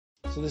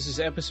So this is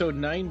episode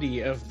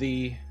 90 of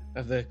the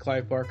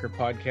Clive Barker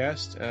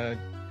podcast.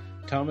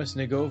 Thomas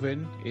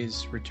Negovan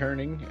is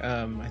returning.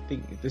 I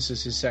think this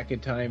is his second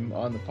time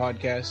on the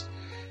podcast,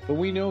 but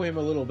we know him a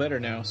little better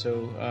now,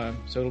 so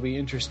it'll be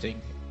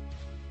interesting.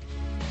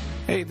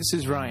 Hey, this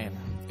is Ryan.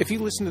 If you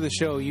listen to the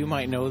show, you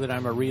might know that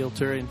I'm a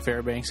realtor in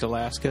Fairbanks,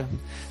 Alaska.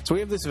 So we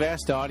have this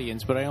vast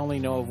audience, but I only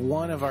know of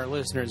one of our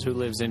listeners who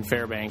lives in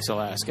Fairbanks,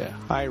 Alaska.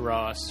 Hi,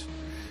 Ross.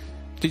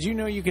 Did you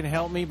know you can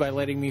help me by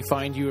letting me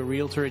find you a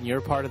realtor in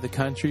your part of the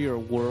country or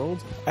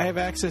world? I have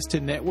access to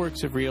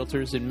networks of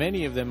realtors, and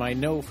many of them I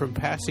know from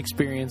past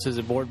experience as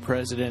a board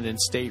president and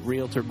state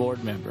realtor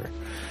board member.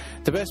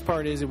 The best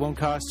part is it won't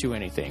cost you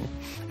anything.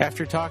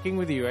 After talking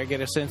with you, I get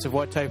a sense of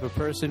what type of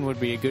person would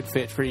be a good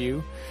fit for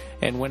you,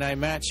 and when I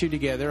match you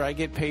together, I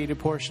get paid a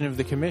portion of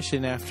the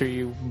commission after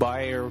you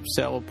buy or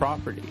sell a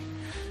property.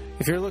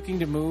 If you're looking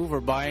to move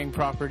or buying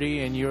property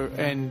and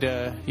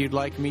you'd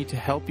like me to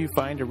help you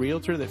find a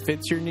realtor that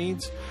fits your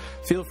needs,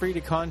 feel free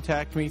to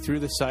contact me through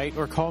the site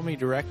or call me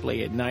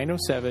directly at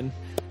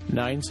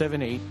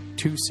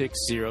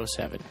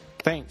 907-978-2607.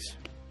 Thanks.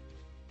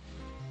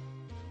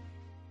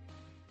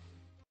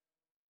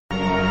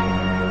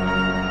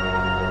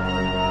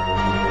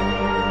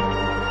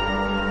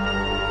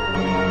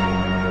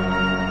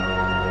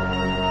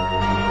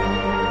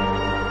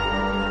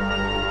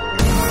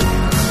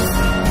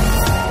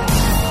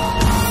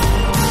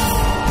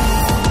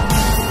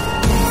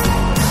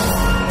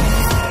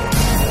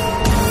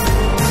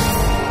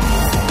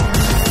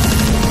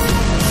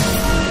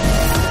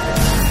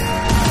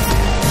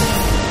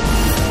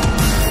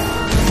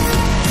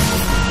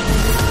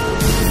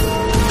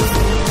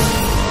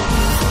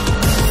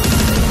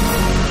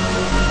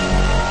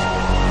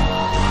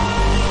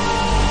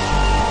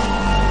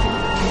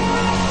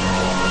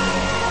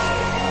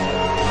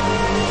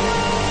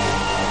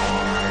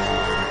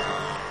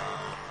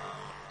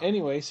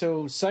 Anyway,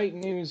 so site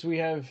news, we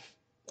have,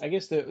 I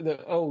guess,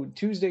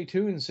 Tuesday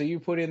Tunes, so you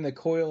put in the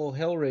Coil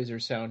Hellraiser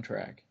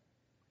soundtrack.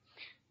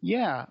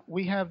 Yeah,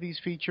 we have these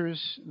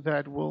features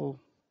that we'll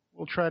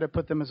try to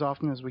put them as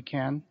often as we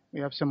can.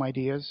 We have some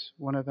ideas.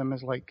 One of them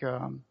is like,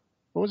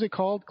 what was it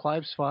called?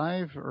 Clive's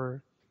Five?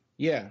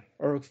 Yeah,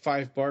 or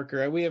Clive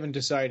Barker. We haven't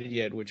decided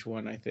yet which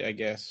one, I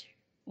guess.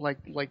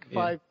 Like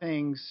five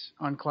things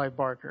on Clive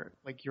Barker,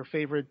 like your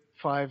favorite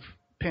 5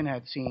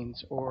 Pinhead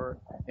scenes, or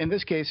in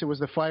this case, it was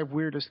the 5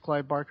 weirdest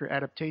Clive Barker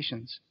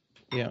adaptations.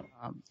 Yeah,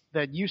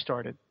 that you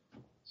started.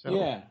 So.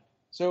 Yeah.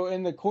 So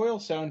in the Coil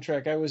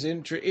soundtrack, I was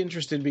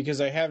interested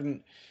because I've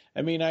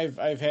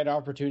had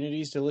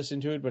opportunities to listen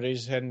to it, but I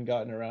just hadn't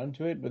gotten around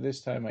to it. But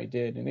this time I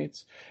did, and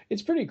it's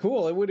pretty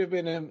cool. It would have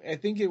been I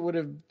think it would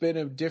have been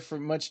a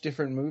much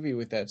different movie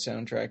with that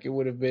soundtrack. It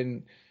would have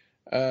been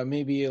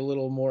maybe a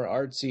little more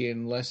artsy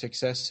and less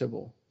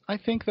accessible. I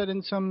think that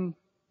in some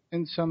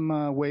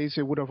ways,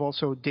 it would have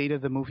also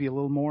dated the movie a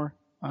little more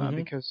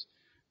because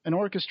an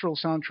orchestral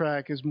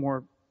soundtrack is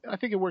more. I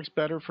think it works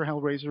better for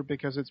Hellraiser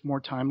because it's more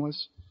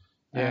timeless.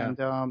 Yeah.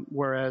 And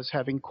whereas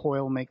having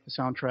Coil make the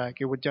soundtrack,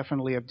 it would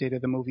definitely have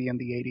dated the movie in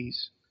the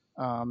 80s.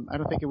 I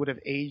don't think it would have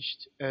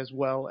aged as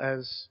well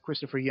as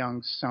Christopher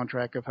Young's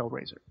soundtrack of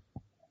Hellraiser.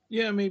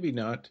 Yeah, maybe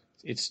not.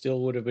 It still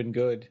would have been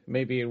good.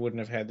 Maybe it wouldn't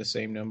have had the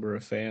same number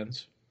of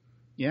fans.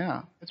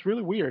 Yeah, it's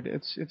really weird.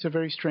 It's a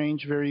very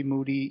strange, very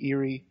moody,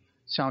 eerie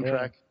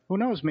soundtrack. Yeah. Who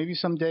knows? Maybe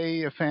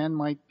someday a fan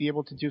might be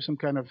able to do some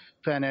kind of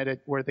fan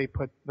edit where they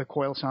put the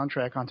Coil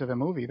soundtrack onto the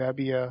movie. That'd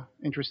be an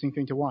interesting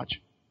thing to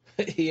watch.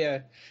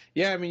 Yeah.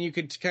 I mean, you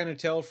could kind of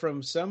tell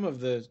from some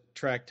of the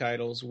track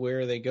titles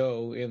where they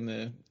go in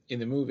the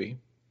movie.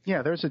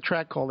 Yeah, there's a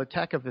track called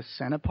 "Attack of the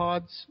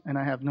Cenopods," and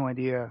I have no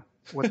idea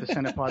what the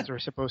Cenopods are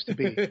supposed to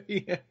be.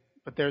 Yeah.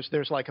 But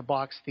there's like a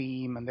box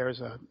theme, and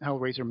there's a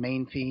Hellraiser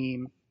main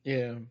theme.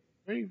 Yeah.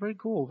 Very, very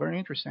cool. Very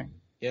interesting.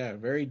 Yeah,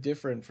 very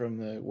different from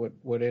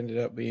what ended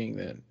up being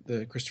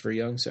the Christopher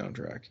Young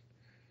soundtrack.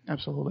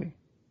 Absolutely.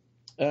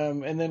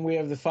 And then we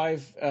have the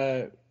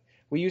 5.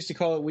 We used to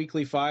call it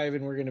Weekly 5,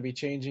 and we're going to be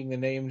changing the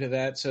name to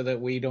that so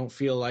that we don't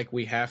feel like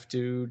we have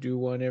to do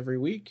one every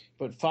week.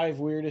 But 5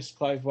 weirdest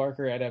Clive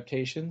Barker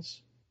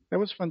adaptations. That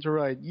was fun to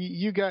write.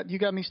 You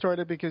got me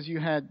started because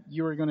you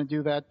were going to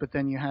do that, but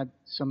then you had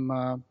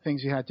some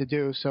things you had to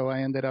do, so I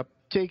ended up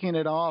taking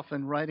it off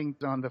and writing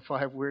on the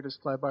 5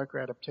 weirdest Clive Barker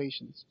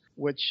adaptations,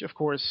 which, of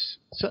course,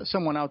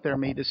 someone out there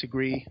may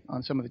disagree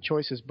on some of the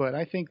choices, but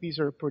I think these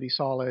are pretty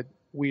solid,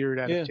 weird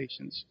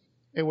adaptations. Yeah.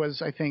 It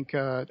was, I think,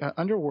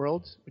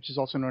 Underworld, which is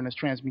also known as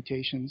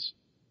Transmutations,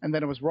 and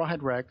then it was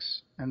Rawhead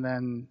Rex, and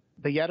then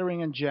The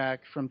Yattering and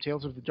Jack from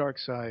Tales of the Dark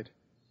Side,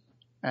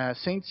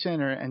 Saint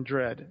Sinner, and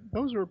Dread.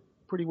 Those are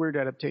pretty weird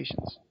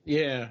adaptations.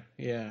 Yeah.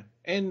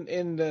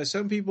 And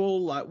some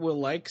people will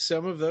like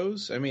some of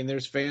those. I mean,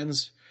 there's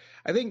fans.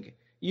 I think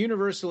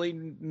universally,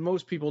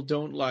 most people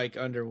don't like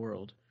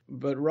Underworld,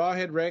 but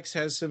Rawhead Rex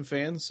has some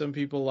fans. Some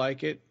people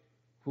like it.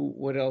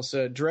 What else?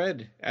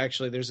 Dread.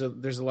 Actually, there's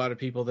a lot of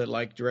people that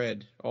like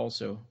Dread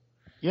also.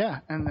 Yeah,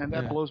 and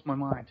that blows my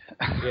mind.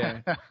 Yeah,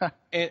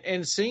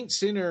 and Saint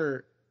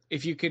Sinner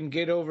if you can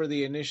get over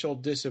the initial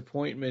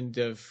disappointment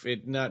of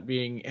it not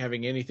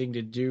having anything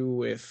to do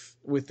with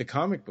the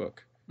comic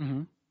book,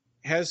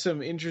 has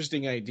some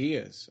interesting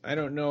ideas. I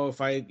don't know if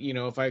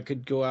I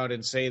could go out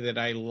and say that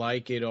I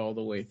like it all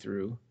the way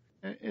through.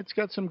 It's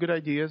got some good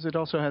ideas. It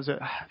also has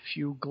a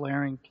few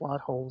glaring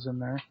plot holes in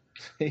there.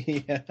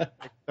 Yeah.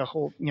 The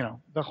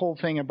whole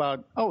thing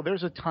about,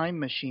 there's a time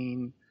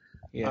machine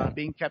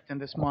being kept in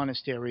this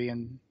monastery,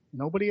 and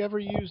nobody ever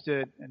used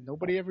it, and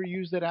nobody ever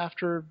used it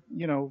after,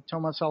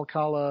 Thomas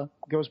Alcala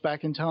goes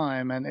back in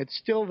time, and it's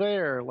still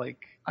there. Like,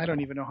 I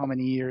don't even know how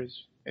many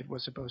years it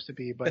was supposed to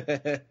be, but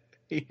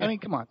I mean,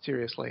 come on,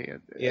 seriously.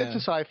 It's a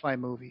sci-fi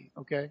movie,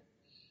 okay?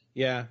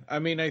 Yeah, I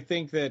mean, I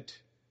think that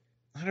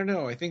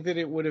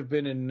it would have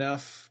been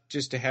enough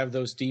just to have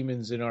those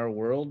demons in our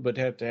world, but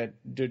have to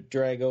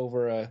drag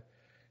over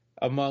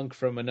a monk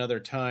from another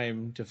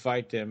time to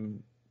fight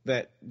them.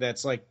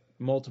 That's like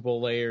multiple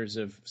layers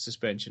of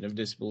suspension of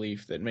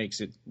disbelief that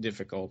makes it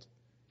difficult.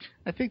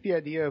 I think the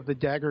idea of the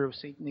dagger of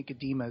Saint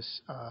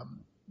Nicodemus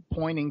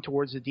pointing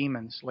towards the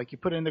demons, like you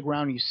put it in the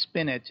ground, you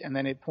spin it, and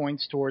then it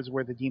points towards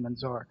where the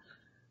demons are.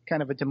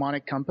 Kind of a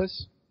demonic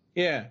compass.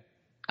 Yeah.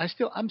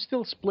 I'm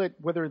still split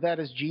whether that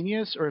is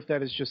genius or if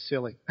that is just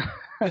silly.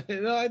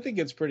 No, I think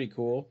it's pretty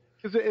cool.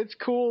 Because it's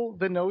cool,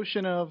 the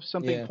notion of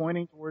something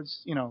pointing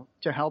towards,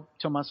 to help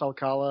Thomas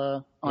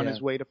Alcala on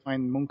his way to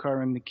find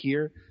Munkar and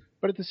Nakir.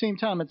 But at the same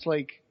time, it's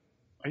like,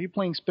 are you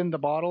playing spin the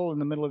bottle in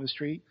the middle of the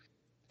street?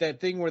 That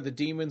thing where the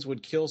demons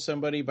would kill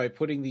somebody by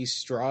putting these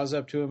straws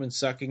up to them and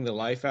sucking the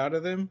life out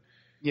of them.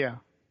 Yeah.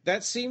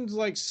 That seems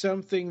like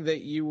something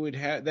that you would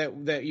have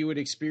that you would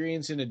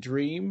experience in a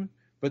dream,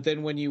 but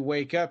then when you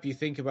wake up, you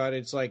think about it.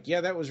 It's like,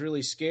 yeah, that was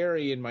really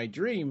scary in my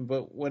dream,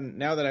 but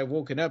now that I've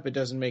woken up, it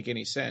doesn't make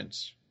any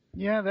sense.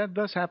 Yeah, that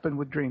does happen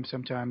with dreams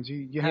sometimes.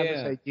 You have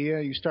this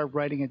idea, you start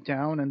writing it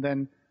down, and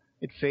then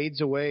it fades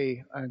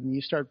away, and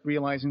you start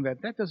realizing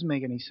that doesn't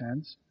make any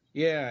sense.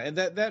 Yeah, and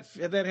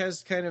that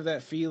has kind of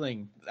that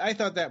feeling. I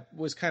thought that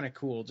was kind of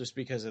cool just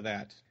because of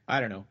that.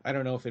 I don't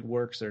know if it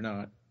works or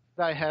not.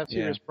 I have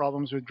serious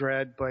problems with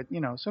Dread, but,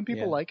 some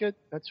people like it.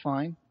 That's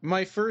fine.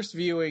 My first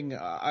viewing,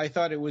 I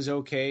thought it was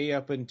okay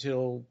up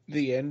until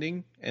the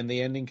ending, and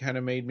the ending kind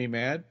of made me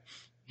mad.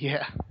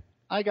 Yeah.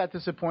 I got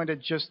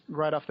disappointed just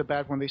right off the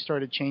bat when they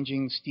started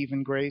changing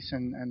Stephen Grace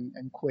and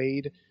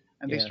Quaid,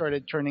 and they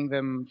started turning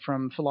them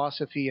from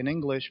philosophy and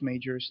English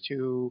majors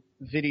to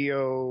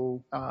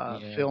video,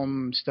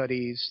 film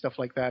studies, stuff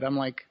like that. I'm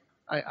like,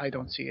 I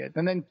don't see it.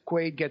 And then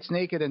Quaid gets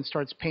naked and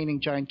starts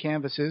painting giant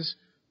canvases.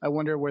 I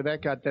wonder where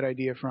that got that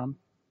idea from.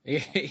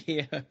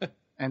 Yeah.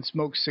 And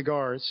smokes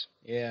cigars.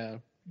 Yeah.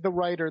 The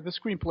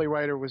screenplay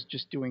writer was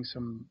just doing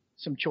some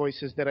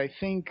choices that I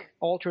think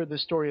altered the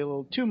story a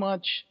little too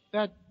much.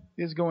 That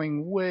is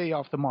going way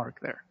off the mark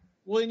there.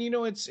 Well, and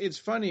it's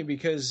funny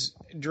because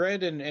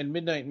Dread and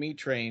Midnight Meat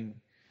Train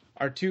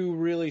are two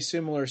really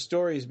similar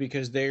stories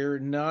because they're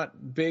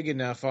not big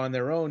enough on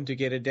their own to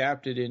get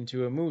adapted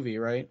into a movie,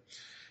 right?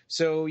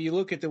 So you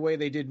look at the way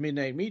they did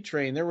Midnight Meat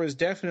Train, there was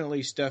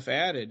definitely stuff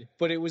added,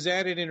 but it was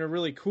added in a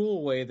really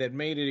cool way that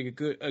made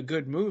it a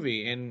good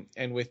movie.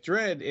 And with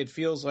Dread, it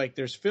feels like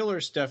there's filler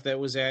stuff that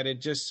was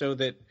added just so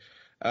that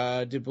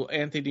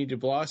Anthony de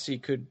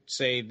Blasi could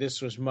say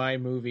this was my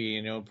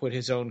movie, put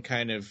his own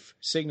kind of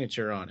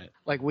signature on it.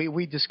 Like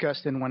we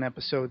discussed in one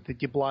episode the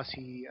de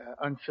Blasi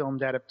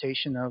unfilmed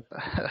adaptation of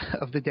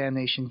of the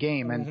Damnation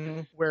Game,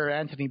 and where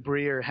Anthony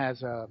Breer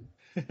has a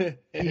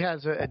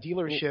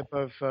dealership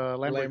of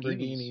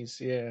Lamborghinis.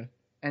 Yeah,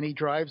 and he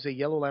drives a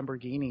yellow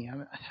Lamborghini.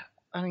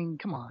 I mean,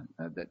 come on.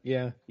 That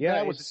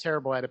was a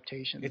terrible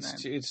adaptation.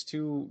 It's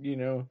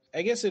too,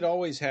 I guess it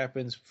always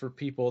happens for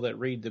people that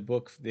read the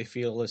book. They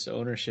feel less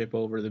ownership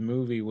over the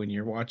movie when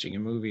you're watching a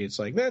movie. It's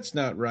like, that's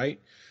not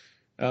right.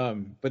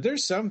 But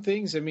there's some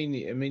things, I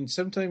mean,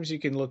 sometimes you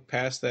can look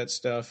past that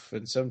stuff,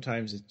 and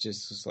sometimes it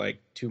just is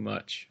like too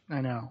much.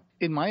 I know.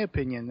 In my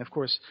opinion, of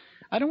course,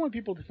 I don't want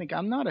people to think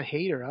I'm not a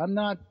hater. I'm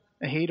not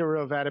a hater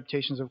of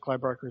adaptations of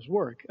Clive Barker's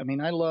work. I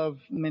mean, I love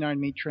Midnight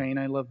Meat Train.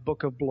 I love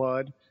Book of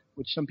Blood,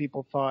 which some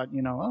people thought,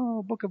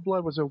 Book of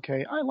Blood was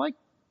okay. I like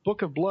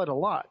Book of Blood a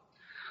lot.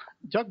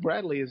 Doug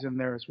Bradley is in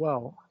there as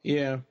well.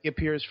 Yeah. He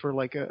appears for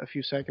like a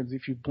few seconds.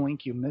 If you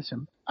blink, you miss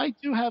him. I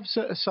do have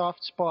a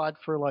soft spot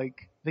for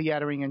like The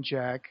Yattering and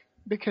Jack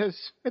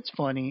because it's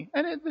funny.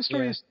 And the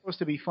story is supposed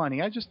to be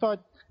funny. I just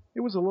thought it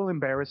was a little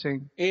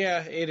embarrassing.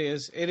 Yeah, it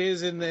is. It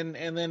is. And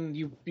then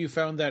you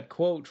found that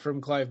quote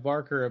from Clive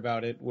Barker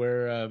about it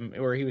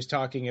where he was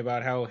talking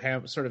about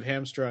how sort of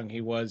hamstrung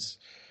he was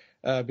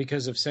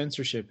because of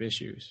censorship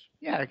issues.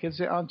 Yeah,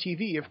 because on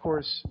TV, of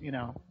course,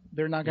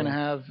 they're not going to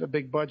have a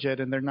big budget,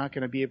 and they're not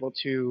going to be able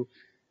to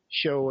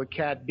show a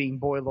cat being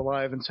boiled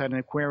alive inside an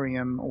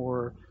aquarium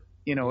or,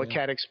 a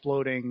cat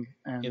exploding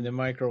in the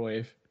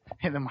microwave.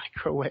 In the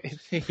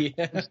microwave.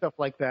 And stuff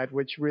like that,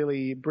 which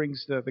really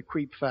brings the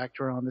creep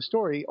factor on the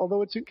story,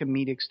 although it's a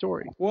comedic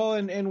story. Well,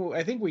 and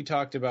I think we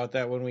talked about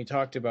that when we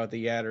talked about The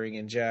Yattering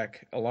and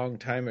Jack a long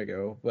time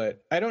ago,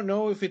 but I don't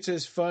know if it's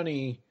as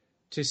funny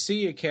to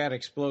see a cat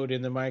explode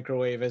in the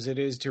microwave as it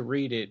is to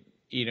read it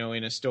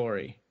in a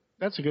story.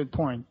 That's a good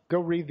point. Go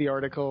read the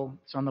article.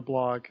 It's on the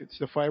blog. It's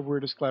the 5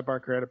 weirdest Clive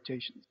Barker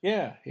adaptations.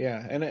 Yeah,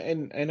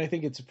 and I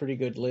think it's a pretty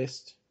good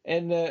list.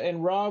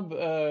 And Rob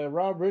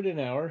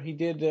Ridenour, he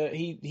did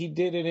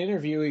an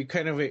interview.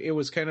 It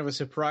was kind of a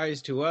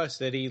surprise to us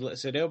that he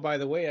said, "Oh, by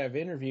the way, I've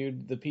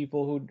interviewed the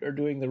people who are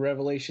doing the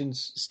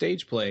Revelations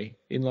stage play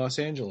in Los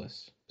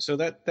Angeles." So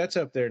that's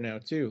up there now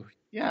too.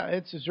 Yeah,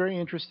 it's very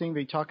interesting.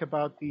 They talk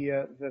about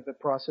the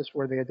process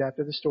where they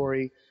adapted the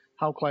story,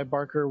 how Clive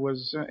Barker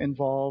was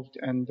involved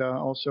and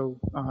also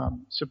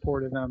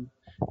supported them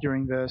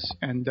during this.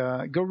 And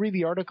go read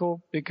the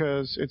article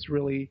because it's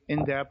really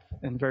in-depth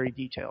and very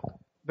detailed.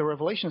 The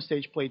Revelation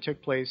stage play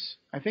took place,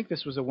 I think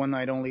this was a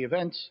one-night-only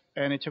event,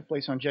 and it took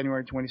place on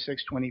January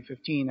 26,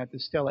 2015 at the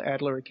Stella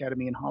Adler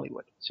Academy in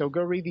Hollywood. So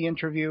go read the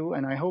interview,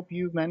 and I hope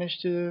you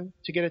managed to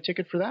get a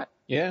ticket for that.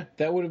 Yeah,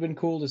 that would have been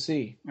cool to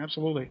see.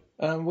 Absolutely.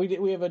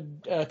 We have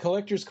a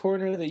collector's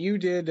corner that you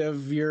did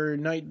of your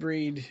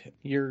Nightbreed,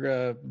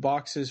 your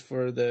boxes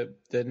for the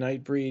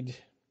Nightbreed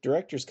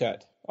director's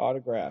cut,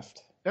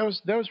 autographed. That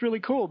was really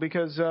cool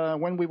because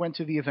when we went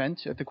to the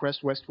event at the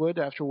Crest Westwood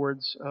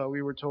afterwards,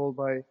 we were told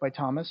by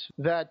Thomas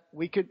that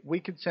we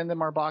could send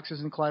them our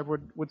boxes and Clive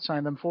would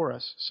sign them for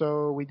us.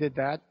 So we did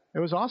that. It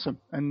was awesome.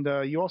 And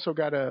you also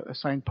got a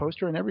signed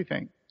poster and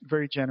everything.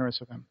 Very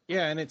generous of him.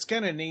 Yeah, and it's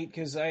kind of neat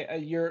because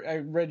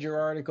I read your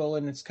article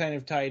and it's kind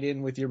of tied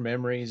in with your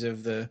memories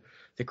of the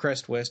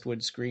Crest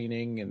Westwood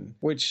screening, and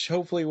which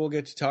hopefully we'll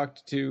get to talk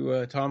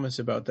to Thomas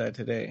about that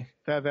today.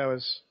 That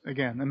was,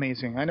 again,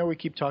 amazing. I know we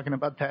keep talking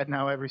about that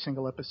now every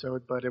single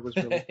episode, but it was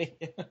really...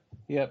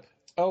 Yep.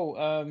 Oh,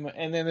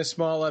 and then a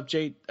small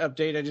update.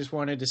 I just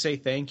wanted to say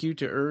thank you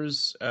to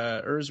Urs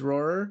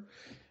Rohrer.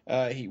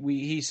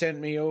 He sent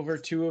me over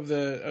 2 of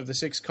the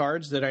 6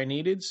 cards that I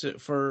needed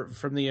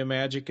from the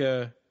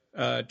Imajica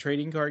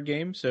trading card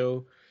game.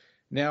 So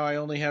now I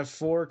only have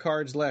 4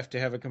 cards left to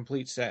have a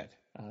complete set.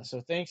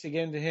 So thanks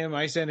again to him.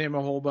 I sent him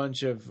a whole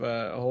bunch of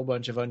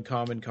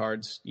uncommon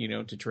cards,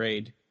 to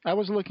trade. I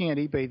was looking at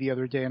eBay the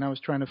other day and I was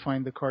trying to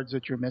find the cards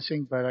that you're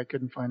missing, but I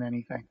couldn't find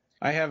anything.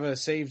 I have a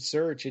saved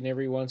search, and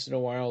every once in a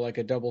while, like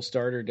a double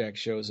starter deck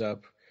shows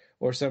up,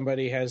 or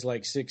somebody has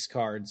like 6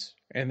 cards,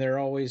 and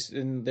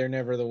they're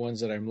never the ones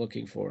that I'm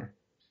looking for.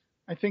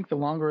 I think the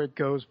longer it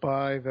goes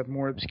by, the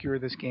more obscure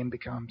this game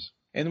becomes.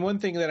 And one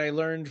thing that I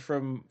learned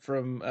from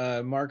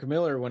Mark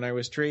Miller when I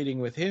was trading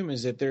with him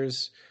is that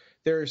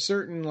there are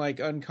certain like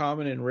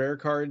uncommon and rare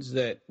cards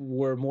that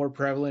were more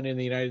prevalent in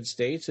the United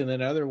States, and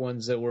then other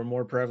ones that were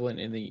more prevalent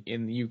in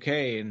the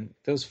UK. And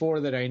those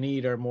 4 that I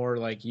need are more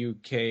like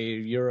UK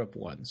Europe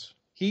ones.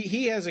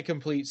 He has a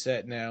complete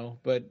set now,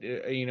 but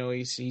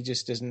he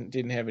just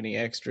didn't have any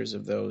extras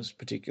of those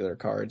particular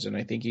cards, and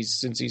I think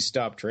since he's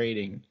stopped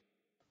trading.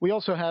 We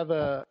also have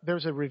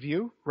there's a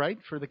review, right,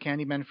 for the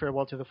Candyman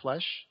Farewell to the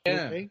Flesh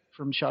Blu-ray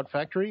from Shout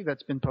Factory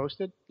that's been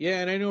posted.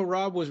 Yeah, and I know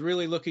Rob was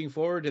really looking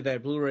forward to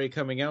that Blu-ray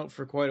coming out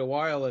for quite a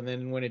while, and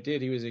then when it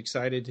did, he was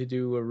excited to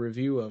do a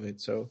review of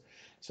it. So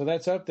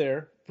that's up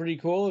there. Pretty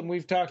cool, and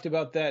we've talked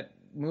about that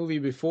movie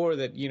before,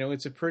 that,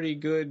 it's a pretty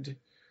good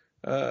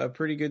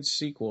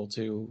sequel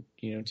to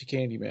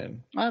Candyman.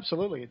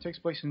 Absolutely. It takes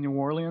place in New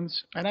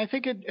Orleans, and I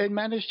think it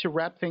managed to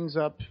wrap things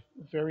up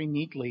very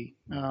neatly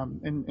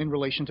in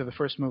relation to the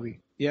first movie.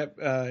 Yep,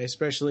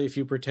 especially if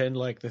you pretend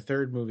like the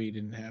third movie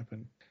didn't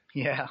happen.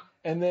 Yeah.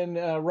 And then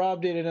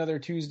Rob did another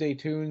Tuesday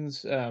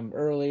Tunes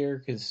earlier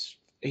because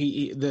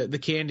the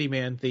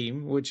Candyman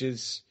theme, which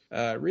is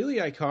really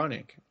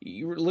iconic.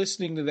 You're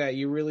listening to that,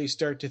 you really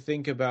start to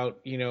think about,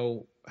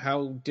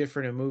 how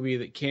different a movie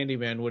that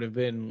Candyman would have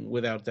been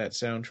without that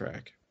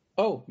soundtrack.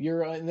 Oh,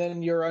 your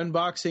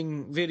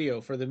unboxing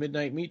video for the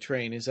Midnight Meat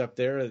Train is up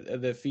there,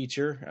 the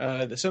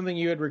feature. Something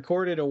you had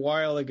recorded a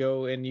while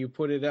ago, and you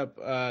put it up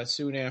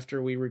soon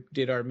after we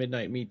did our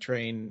Midnight Meat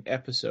Train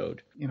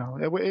episode.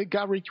 It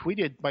got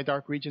retweeted by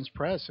Dark Regions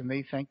Press, and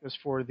they thanked us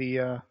for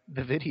the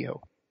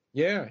video.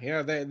 Yeah,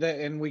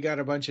 and we got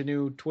a bunch of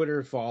new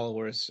Twitter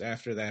followers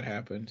after that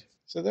happened.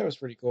 So that was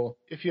pretty cool.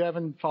 If you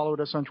haven't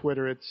followed us on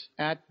Twitter, it's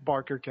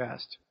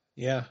 @BarkerCast.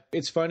 Yeah,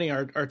 it's funny.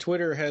 Our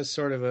Twitter has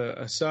sort of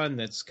a son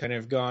that's kind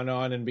of gone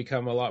on and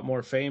become a lot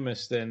more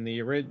famous than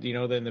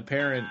than the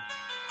parent.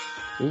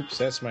 Oops,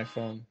 that's my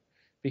phone.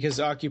 Because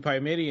Occupy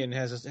Midian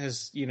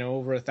has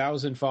over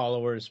 1,000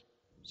 followers.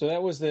 So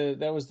that was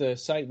the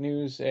site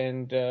news,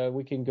 and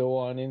we can go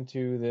on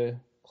into the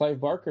Clive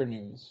Barker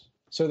news.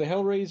 So the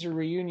Hellraiser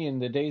reunion,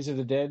 the Days of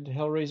the Dead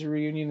Hellraiser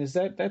reunion,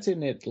 that's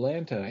in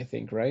Atlanta, I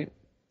think, right?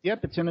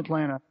 Yep, it's in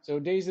Atlanta. So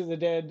Days of the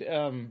Dead,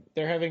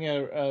 they're having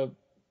a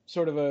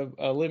sort of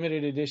a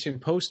limited edition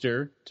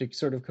poster to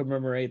sort of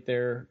commemorate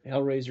their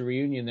Hellraiser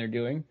reunion they're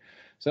doing.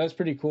 So that's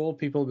pretty cool.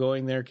 People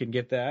going there can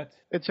get that.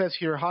 It says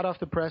here, hot off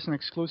the press and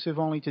exclusive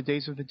only to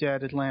Days of the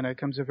Dead Atlanta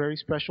comes a very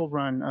special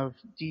run of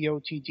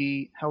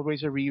DOTD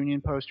Hellraiser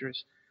reunion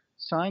posters,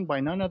 signed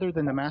by none other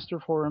than the master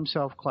of horror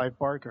himself, Clive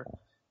Barker.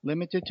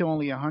 Limited to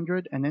only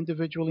 100 and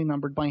individually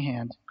numbered by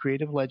hand,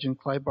 creative legend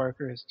Clive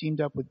Barker has teamed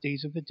up with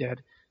Days of the Dead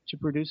to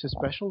produce a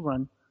special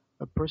run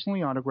of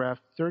personally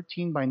autographed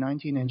 13 by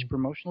 19-inch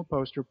promotional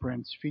poster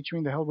prints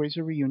featuring the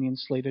Hellraiser reunion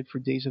slated for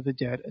Days of the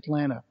Dead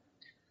Atlanta.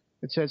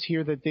 It says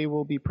here that they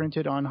will be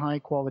printed on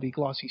high-quality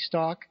glossy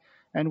stock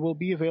and will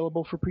be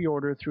available for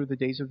pre-order through the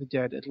Days of the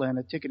Dead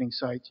Atlanta ticketing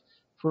site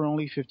for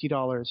only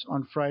 $50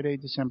 on Friday,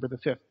 December the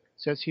 5th. It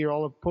says here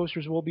all of the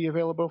posters will be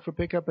available for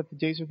pickup at the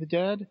Days of the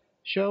Dead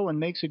show and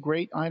makes a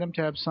great item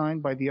to have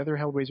signed by the other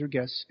Hellraiser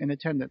guests in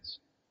attendance.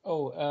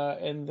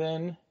 And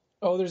then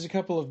there's a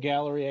couple of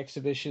gallery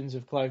exhibitions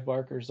of Clive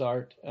Barker's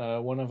art.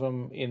 One of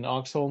them in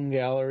Oxholm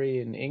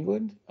Gallery in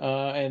England,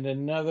 and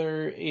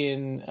another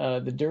in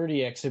the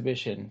Dirty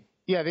exhibition.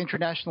 Yeah, the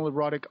International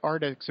Erotic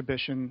Art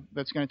Exhibition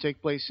that's going to take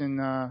place in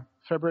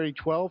February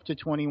 12 to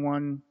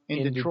 21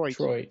 in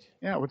Detroit.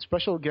 Yeah, with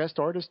special guest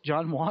artist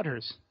John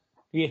Waters.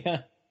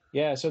 Yeah.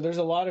 So there's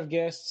a lot of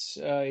guests,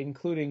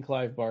 including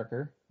Clive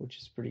Barker, which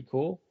is pretty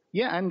cool.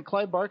 Yeah, and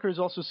Clive Barker is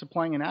also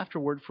supplying an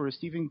afterword for a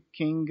Stephen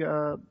King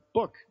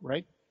book,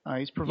 right?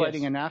 He's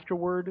providing an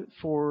afterword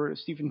for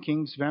Stephen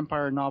King's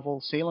vampire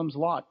novel Salem's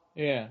Lot.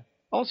 Yeah.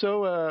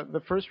 Also,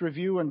 the first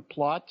review and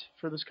plot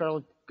for the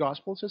Scarlet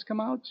Gospels has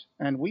come out,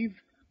 and we've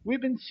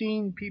been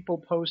seeing people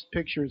post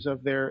pictures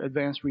of their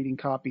advanced reading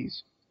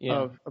copies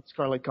of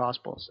Scarlet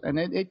Gospels, and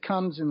it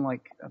comes in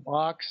like a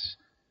box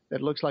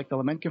that looks like the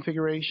Lament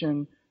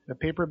configuration. The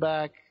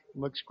paperback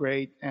looks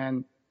great,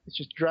 and it's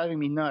just driving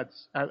me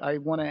nuts. I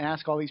want to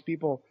ask all these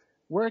people,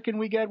 where can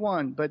we get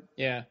one? But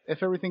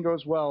if everything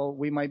goes well,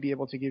 we might be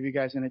able to give you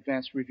guys an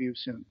advanced review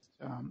soon.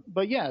 The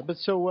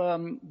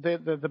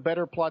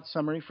better plot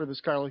summary for the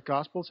Scarlet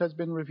Gospels has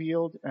been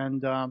revealed,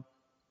 and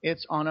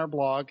it's on our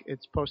blog.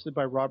 It's posted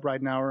by Rob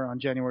Ridenauer on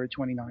January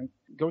 29th.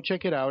 Go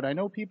check it out. I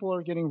know people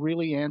are getting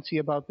really antsy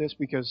about this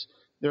because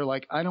they're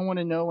like, I don't want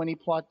to know any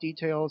plot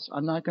details.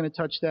 I'm not going to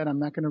touch that. I'm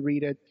not going to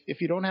read it. If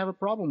you don't have a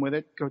problem with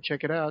it, go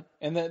check it out.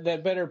 And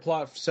that better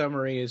plot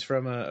summary is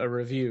from a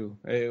review,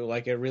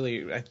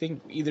 I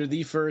think either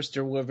the first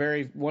or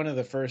one of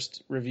the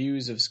first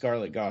reviews of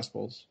Scarlet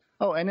Gospels.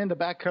 Oh, and in the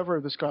back cover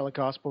of the Scarlet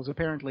Gospels,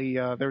 apparently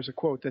there's a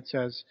quote that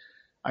says,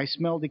 I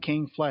smell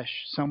decaying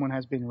flesh. Someone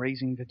has been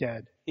raising the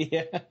dead.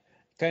 Yeah,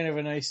 kind of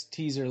a nice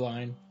teaser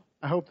line.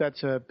 I hope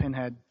that's a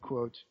Pinhead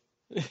quote.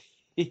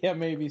 Yeah,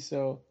 maybe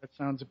so. That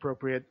sounds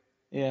appropriate.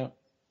 Yeah.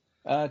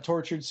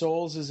 Tortured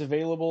Souls is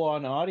available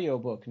on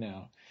audiobook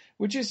now,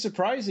 which is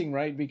surprising,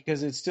 right?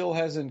 Because it still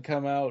hasn't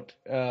come out.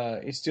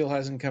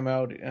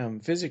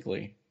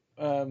 Physically.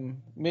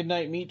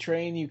 Midnight Meat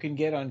Train you can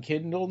get on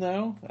Kindle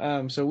now.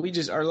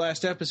 Our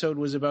last episode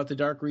was about the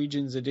Dark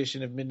Regions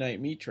edition of Midnight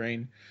Meat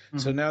Train. Mm-hmm.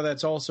 So now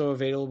that's also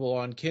available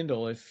on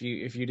Kindle if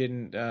you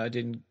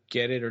didn't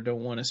get it or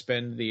don't want to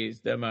spend the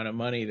amount of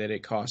money that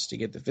it costs to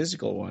get the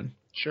physical one.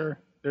 Sure.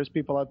 There's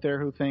people out there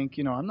who think,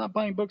 I'm not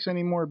buying books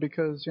anymore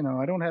because,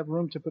 I don't have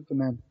room to put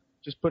them in.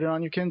 Just put it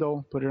on your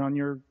Kindle, put it on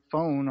your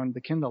phone, on the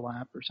Kindle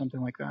app or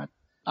something like that.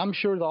 I'm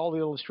sure that all the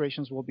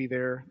illustrations will be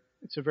there.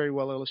 It's a very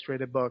well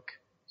illustrated book.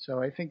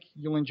 So I think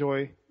you'll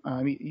enjoy.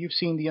 You've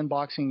seen the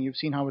unboxing. You've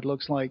seen how it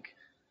looks like.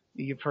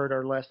 You've heard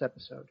our last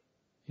episode.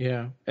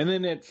 Yeah. And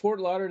then at Fort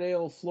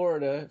Lauderdale,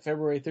 Florida,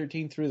 February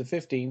 13th through the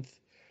 15th,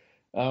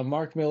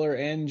 Mark Miller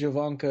and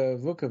Jovanka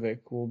Vukovic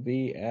will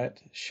be at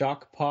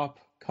Shock Pop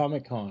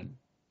Comic Con.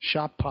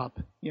 Shop Pop,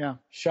 yeah.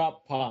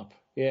 Shop Pop,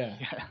 yeah.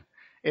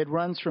 It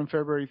runs from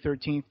February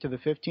 13th to the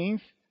 15th,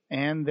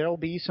 and there'll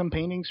be some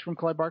paintings from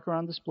Clive Barker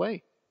on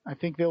display. I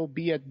think they'll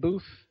be at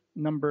booth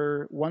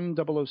number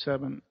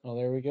 1007. Oh,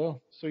 there we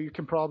go. So you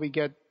can probably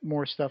get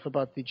more stuff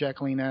about the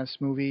Jacqueline S.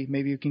 movie.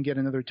 Maybe you can get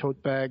another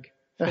tote bag.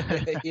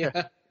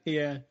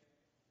 Yeah.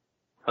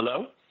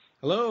 Hello?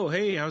 Hello,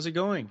 hey, how's it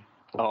going?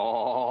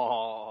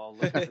 Oh,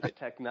 look at the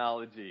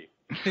technology.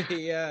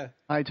 Yeah.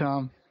 Hi,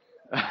 Tom.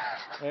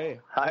 Hey.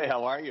 Hi,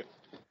 how are you?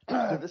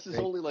 This is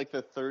only like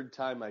the third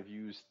time I've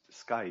used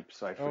Skype,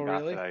 so I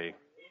forgot that I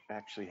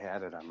actually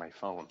had it on my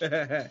phone.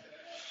 It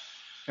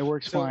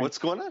works fine. What's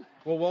going on?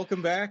 Well,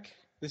 welcome back.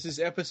 This is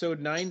episode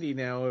 90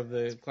 now of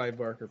the Clive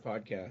Barker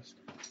podcast.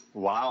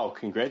 Wow,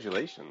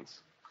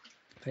 congratulations.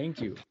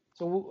 Thank you.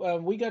 So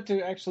we got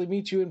to actually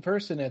meet you in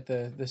person at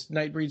this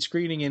Nightbreed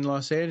screening in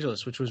Los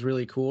Angeles, which was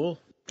really cool.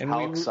 And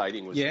how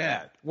exciting was that?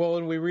 Yeah. Well,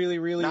 and we really,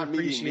 really not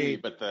appreciate me,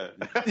 but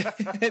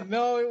the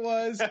No, it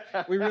was.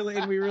 We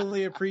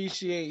really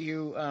appreciate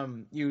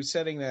you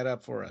setting that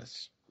up for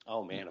us.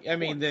 Oh man.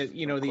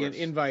 The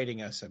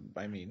inviting us.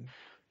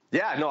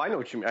 Yeah, no, I know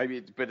what you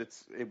mean. But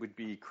it would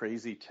be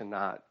crazy to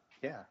not.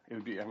 Yeah, it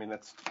would be.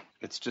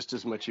 It's just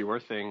as much your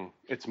thing.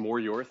 It's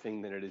more your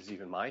thing than it is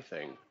even my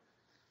thing.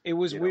 It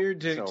was weird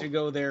to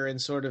go there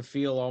and sort of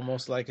feel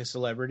almost like a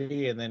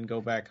celebrity and then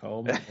go back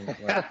home.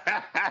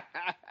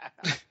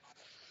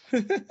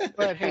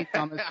 But hey,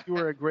 Thomas, you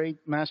were a great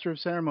master of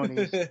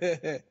ceremonies.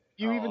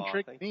 You even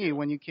tricked me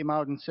when you came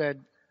out and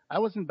said, I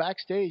wasn't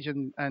backstage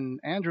and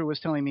Andrew was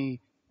telling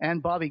me,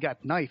 and Bobby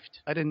got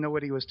knifed. I didn't know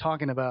what he was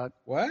talking about.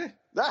 What?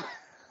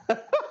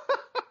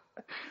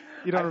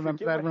 You don't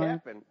remember that, Ryan?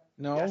 Happened.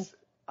 No. Yes.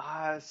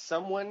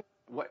 Someone,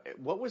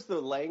 what was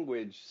the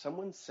language?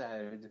 Someone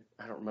said,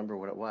 I don't remember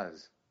what it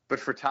was, but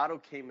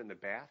Furtado came in the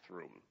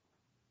bathroom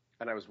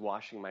and I was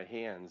washing my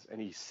hands, and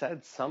he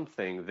said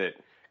something that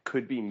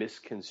could be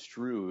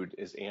misconstrued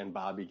as Ann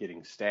Bobby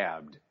getting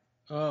stabbed.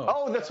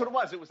 Oh, that's what it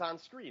was. It was on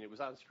screen. It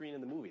was on screen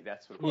in the movie.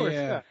 That's what it was.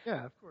 Yeah,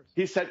 of course.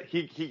 He said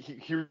he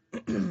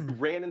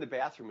ran in the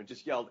bathroom and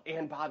just yelled,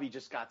 "Ann Bobby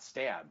just got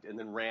stabbed," and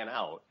then ran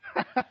out.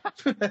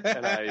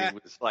 And I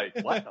was like,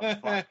 "What the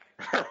fuck?"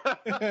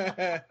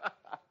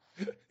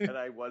 And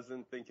I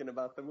wasn't thinking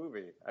about the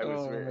movie.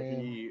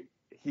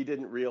 He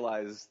didn't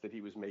realize that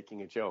he was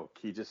making a joke.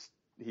 He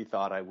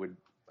thought I would.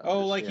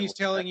 Like he's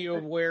telling you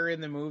where in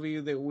the movie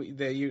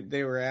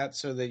they were at,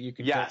 so that you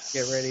could get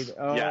ready.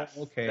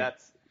 Okay.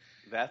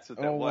 That's what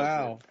that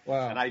was.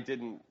 Wow. And I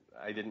didn't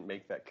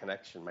make that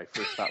connection. My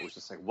first thought was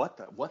just like,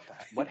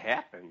 what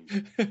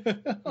happened?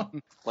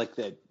 Like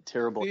that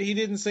terrible. He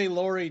didn't say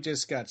Lori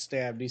just got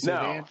stabbed. He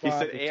said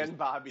Ann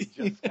Bobby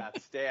just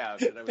got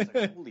stabbed, and I was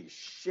like, holy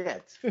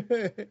shit.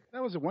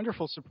 That was a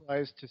wonderful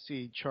surprise to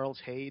see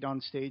Charles Hayde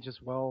on stage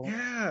as well.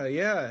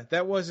 Yeah.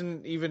 That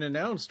wasn't even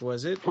announced,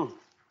 was it?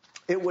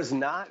 It was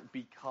not,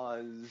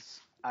 because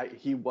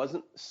he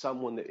wasn't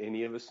someone that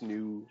any of us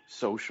knew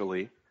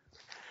socially.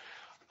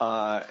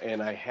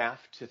 And I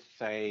have to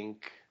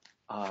thank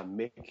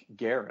Mick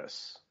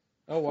Garris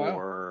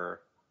for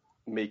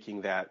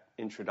making that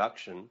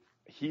introduction.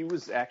 He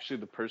was actually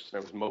the person I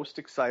was most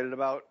excited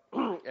about,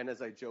 and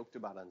as I joked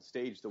about on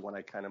stage, the one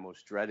I kind of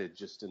most dreaded,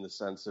 just in the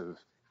sense of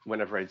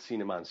whenever I'd seen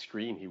him on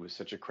screen, he was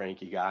such a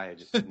cranky guy. I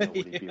just didn't know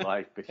what he'd be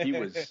like. But he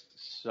was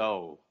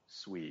so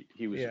sweet.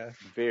 He was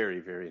very,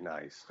 very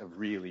nice, a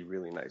really,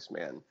 really nice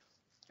man.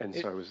 And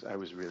so I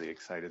was really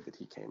excited that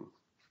he came.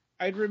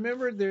 I'd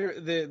remember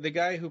the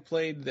guy who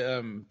played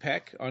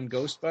Peck on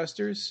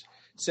Ghostbusters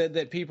said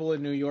that people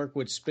in New York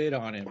would spit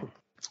on him.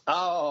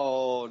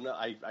 Oh, no,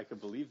 I could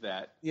believe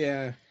that.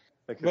 Yeah.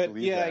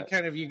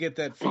 You get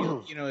that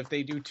feel, if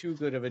they do too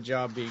good of a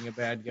job being a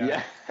bad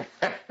guy.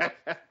 Yeah,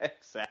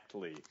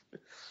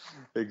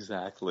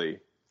 exactly.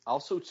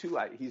 Also, too,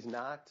 he's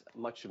not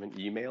much of an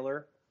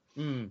emailer.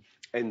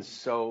 And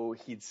so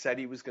he'd said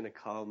he was going to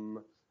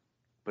come,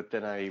 but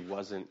then I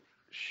wasn't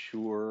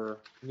sure.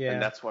 Yeah.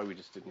 And that's why we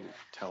just didn't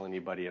tell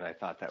anybody. And I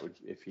thought that would,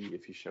 if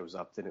he shows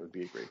up, then it would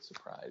be a great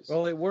surprise.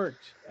 Well, it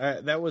worked.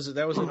 That was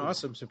an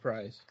awesome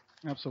surprise.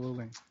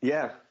 Absolutely.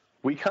 Yeah.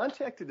 We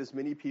contacted as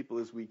many people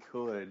as we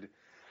could.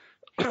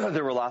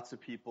 There were lots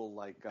of people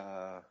like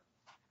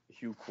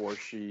Hugh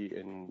Quarshie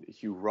and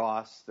Hugh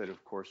Ross that,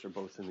 of course, are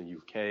both in the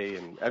UK.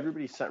 And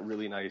everybody sent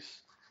really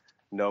nice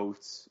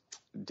notes.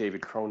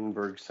 David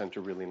Cronenberg sent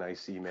a really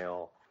nice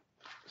email.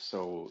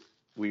 So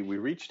we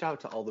reached out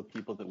to all the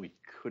people that we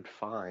could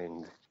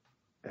find,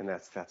 and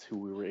that's who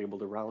we were able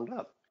to round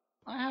up.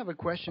 I have a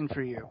question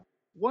for you.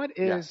 What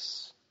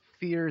is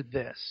Fear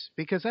This?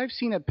 Because I've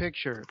seen a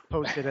picture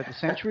posted at the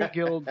Century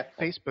Guild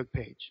Facebook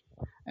page,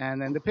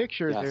 and in the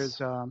picture there's,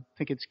 I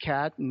think it's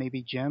Kat and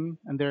maybe Jim,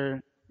 and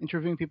they're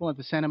interviewing people at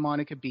the Santa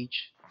Monica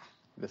beach.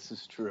 This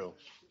is true.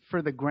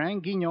 For the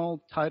Grand Guignol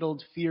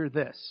titled Fear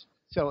This.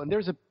 So, and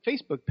there's a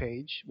Facebook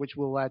page, which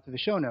we'll add to the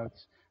show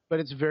notes, but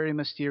it's very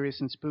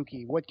mysterious and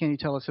spooky. What can you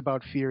tell us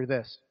about Fear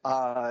This?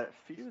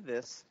 Fear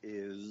This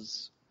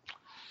is,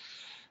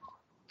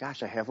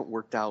 gosh, I haven't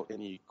worked out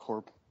any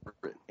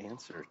corporate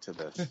answer to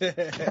this.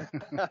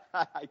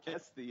 I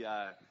guess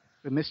the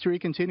mystery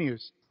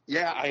continues.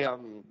 Yeah,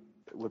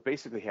 what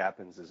basically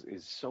happens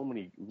is so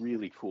many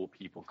really cool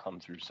people come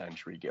through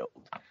Century Guild.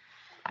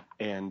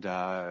 And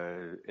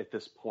at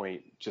this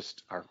point,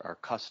 just our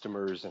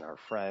customers and our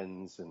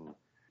friends and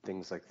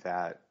things like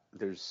that,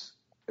 there's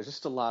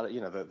just a lot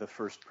of, the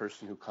first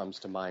person who comes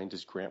to mind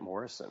is Grant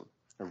Morrison,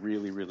 a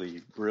really,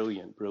 really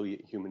brilliant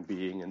human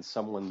being, and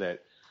someone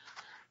that,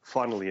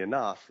 funnily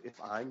enough,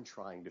 if I'm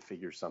trying to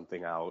figure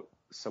something out,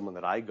 someone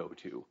that I go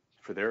to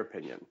for their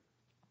opinion.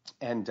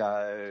 And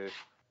I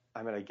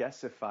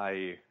guess if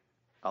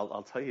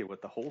I'll tell you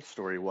what the whole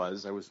story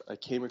was. I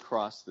came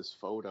across this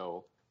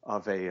photo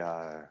of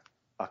a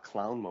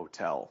clown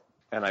motel,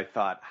 and I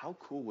thought, how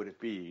cool would it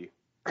be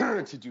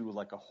to do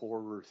like a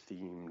horror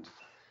themed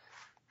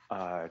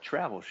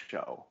travel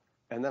show?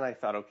 And then I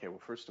thought, okay, well,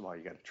 first of all,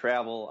 you got to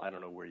travel. I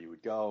don't know where you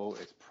would go.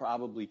 It's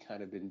probably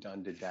kind of been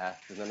done to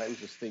death. And then I was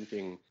just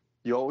thinking,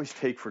 you always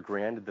take for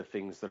granted the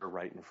things that are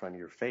right in front of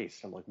your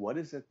face. I'm like, what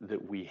is it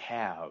that we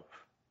have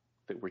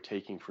that we're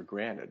taking for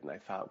granted? And I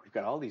thought, we've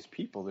got all these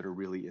people that are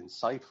really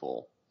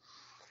insightful.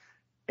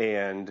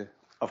 And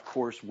of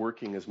course,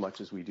 working as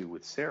much as we do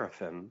with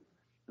Seraphim,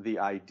 the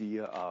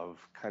idea of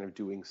kind of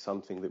doing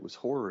something that was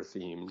horror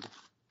themed,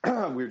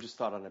 we just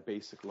thought on a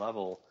basic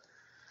level,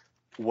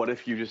 what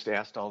if you just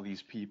asked all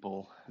these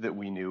people that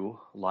we knew,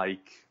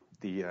 like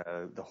the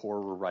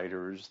horror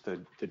writers,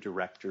 the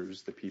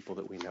directors, the people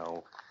that we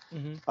know,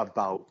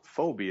 about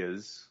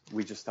phobias?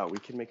 We just thought we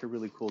could make a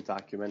really cool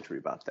documentary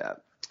about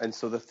that. And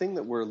so the thing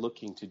that we're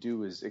looking to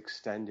do is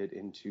extend it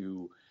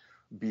into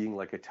being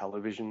like a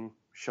television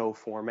show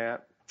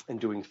format and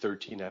doing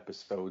 13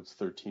 episodes,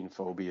 13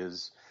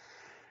 phobias.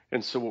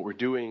 And so what we're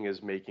doing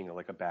is making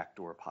like a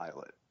backdoor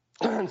pilot.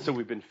 And so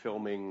we've been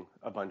filming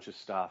a bunch of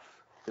stuff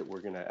that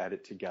we're going to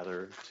edit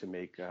together to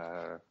make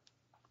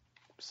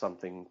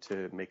something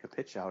to make a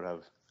pitch out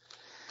of.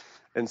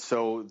 And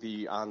so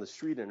the on the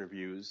street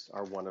interviews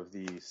are one of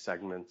the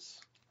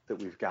segments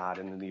that we've got,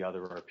 and then the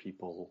other are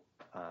people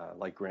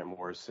like Grant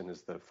Morrison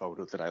is the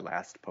photo that I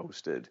last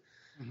posted.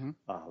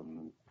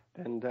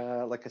 And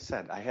like I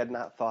said, I had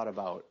not thought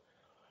about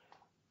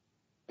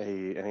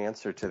an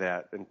answer to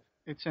that. And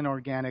it's an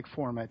organic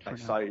format for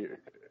now.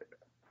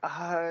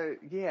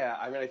 Yeah,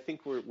 I mean, I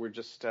think we're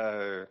just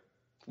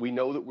we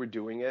know that we're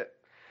doing it.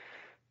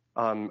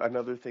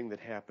 Another thing that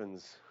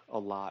happens a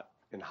lot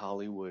in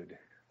Hollywood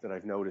that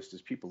I've noticed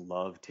is people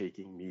love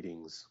taking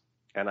meetings,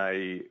 and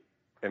I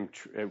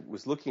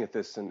was looking at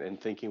this and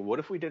thinking, what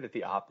if we did it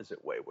the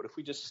opposite way? What if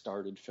we just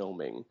started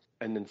filming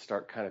and then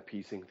start kind of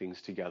piecing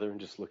things together and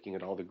just looking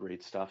at all the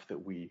great stuff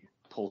that we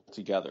pull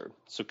together?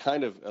 So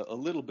kind of a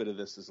little bit of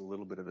this is a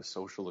little bit of a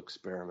social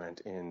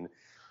experiment in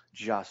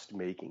just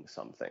making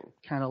something.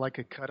 Kind of like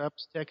a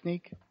cut-ups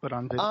technique, but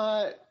on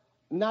video?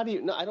 Not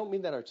even. No, I don't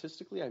mean that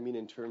artistically. I mean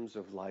in terms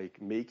of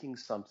like making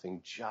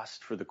something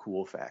just for the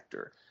cool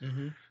factor,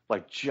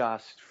 like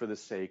just for the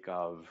sake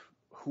of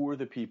who are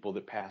the people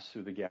that pass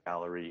through the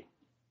gallery.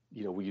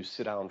 You know, will you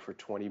sit down for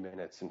 20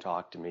 minutes and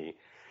talk to me,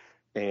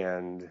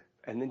 and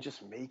then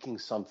just making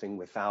something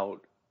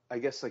without, I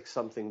guess, like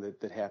something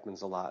that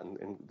happens a lot,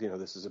 and you know,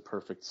 this is a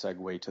perfect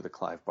segue to the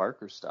Clive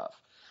Barker stuff.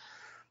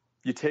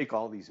 You take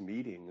all these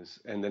meetings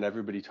and then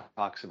everybody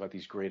talks about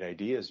these great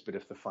ideas, but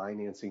if the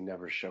financing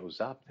never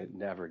shows up, it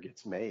never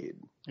gets made.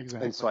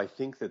 Exactly. And so I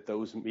think that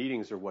those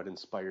meetings are what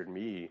inspired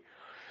me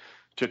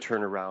to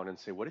turn around and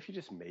say, what if you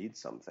just made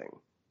something?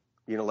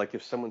 You know, like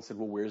if someone said,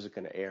 well, where's it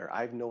going to air?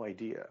 I have no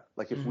idea.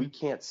 Like if we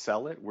can't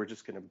sell it, we're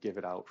just going to give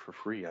it out for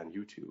free on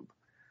YouTube.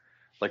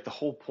 Like the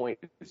whole point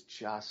is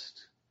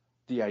just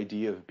the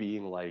idea of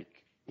being like,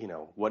 you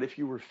know, what if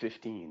you were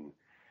 15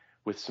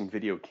 with some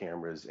video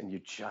cameras and you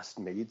just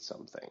made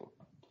something?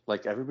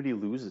 Like everybody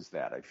loses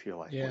that, I feel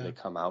like, when they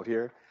come out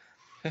here.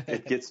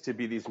 It gets to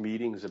be these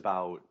meetings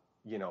about,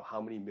 you know,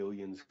 how many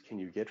millions can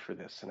you get for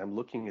this? And I'm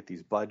looking at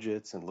these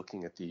budgets and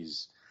looking at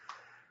these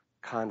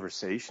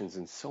conversations,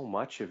 and so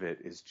much of it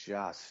is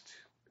just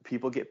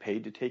people get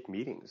paid to take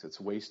meetings.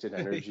 It's wasted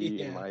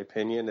energy, in my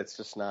opinion. It's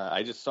just not.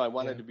 I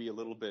wanted to be a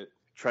little bit,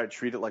 try to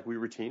treat it like we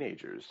were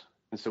teenagers.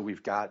 And so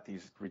we've got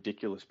these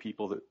ridiculous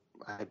people that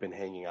I've been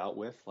hanging out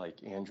with,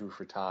 like Andrew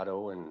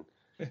Furtado, and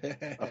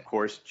of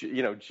course,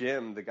 you know,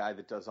 Jim, the guy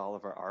that does all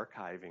of our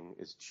archiving,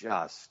 is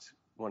just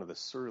one of the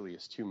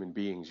surliest human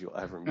beings you'll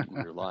ever meet in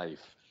your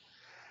life.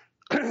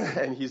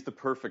 And he's the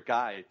perfect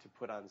guy to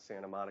put on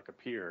Santa Monica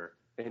Pier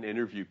and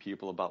interview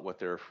people about what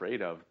they're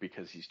afraid of,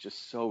 because he's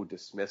just so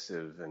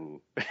dismissive,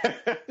 and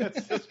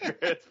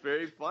it's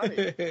very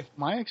funny.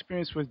 My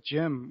experience with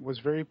Jim was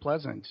very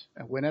pleasant.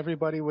 When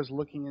everybody was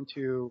looking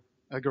into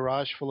a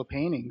garage full of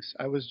paintings,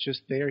 I was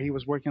just there. He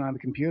was working on the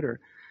computer,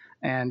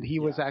 and he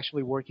was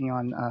actually working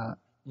on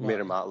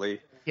Mater Motley.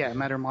 Yeah,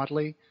 Mater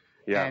Motley.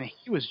 Yeah. And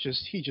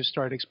he just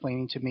started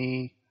explaining to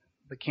me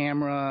the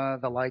camera,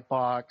 the light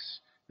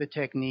box, the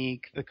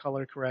technique, the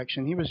color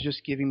correction. He was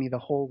just giving me the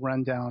whole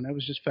rundown. It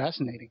was just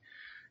fascinating.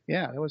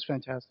 Yeah, that was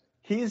fantastic.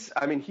 He's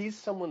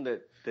someone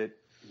that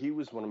he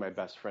was one of my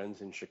best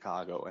friends in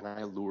Chicago, and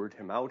I lured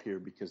him out here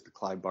because the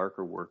Clive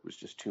Barker work was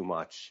just too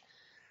much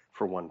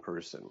for one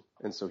person.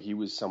 And so he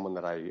was someone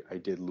that I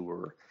did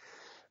lure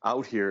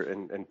out here.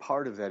 And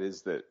part of that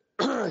is that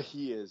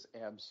he is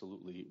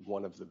absolutely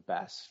one of the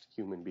best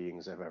human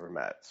beings I've ever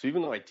met. So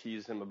even though I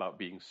tease him about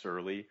being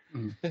surly,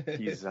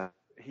 he's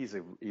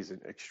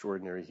an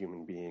extraordinary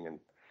human being. And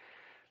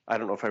I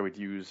don't know if I would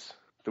use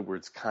the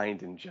words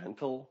kind and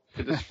gentle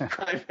to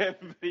describe him,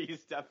 but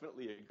he's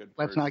definitely a good person.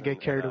 Let's not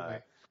get carried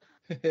away.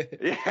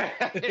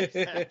 Yeah,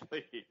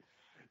 exactly.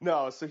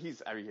 No, so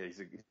he's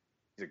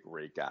a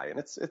great guy, and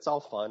it's all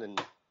fun,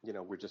 and you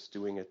know, we're just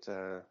doing it.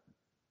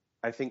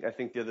 I think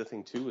the other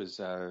thing too is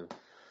I'm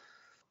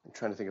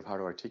trying to think of how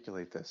to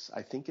articulate this.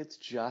 I think it's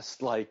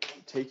just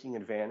like taking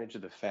advantage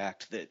of the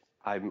fact that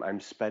I'm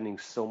spending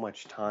so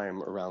much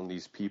time around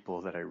these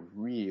people that I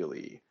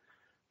really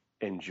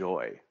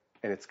enjoy,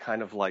 and it's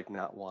kind of like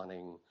not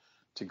wanting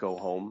to go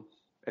home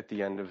at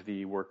the end of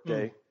the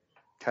workday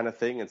kind of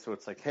thing. And so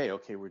it's like, hey,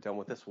 okay, we're done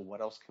with this. Well,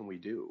 what else can we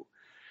do?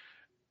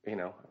 You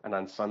know, and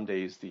on some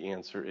days the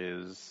answer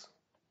is,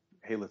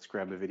 hey, let's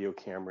grab a video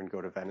camera and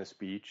go to Venice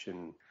Beach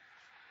and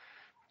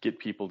get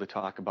people to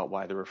talk about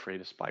why they're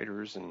afraid of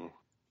spiders. And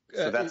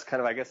so that's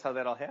kind of, I guess, how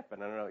that all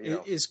happened. I don't know. You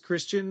know. Is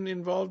Christian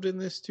involved in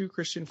this too?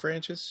 Christian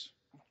Francis?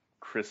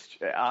 Let's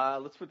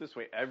put it this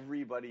way.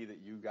 Everybody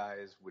that you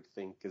guys would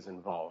think is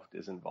involved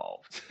is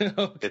involved.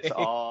 Okay. It's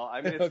all,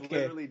 I mean, it's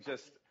literally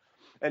just,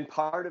 and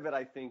part of it,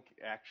 I think,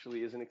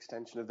 actually is an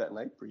extension of that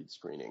Nightbreed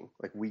screening.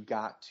 Like, we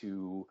got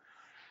to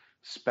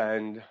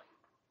spend,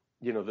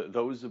 you know,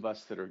 those of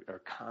us that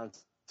are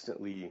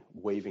constantly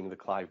waving the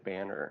Clive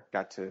banner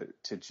got to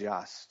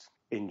just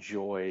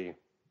enjoy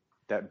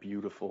that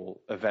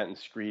beautiful event and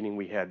screening.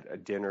 We had a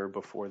dinner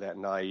before that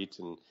night,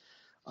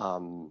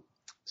 and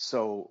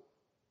so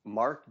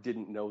Mark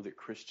didn't know that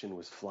Christian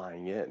was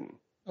flying in.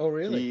 Oh,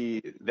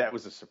 really? That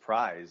was a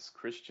surprise.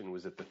 Christian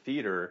was at the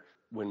theater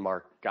when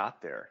Mark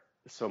got there.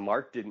 So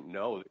Mark didn't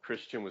know that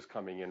Christian was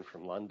coming in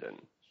from London.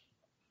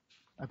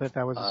 I bet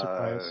that was a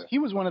surprise. He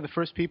was one of the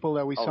first people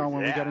that we saw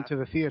when we got into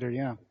the theater,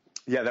 yeah.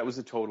 Yeah, that was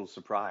a total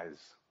surprise.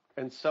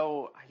 And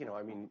so,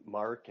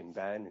 Mark and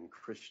Ben and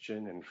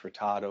Christian and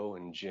Furtado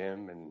and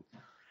Jim, and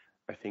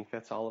I think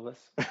that's all of us.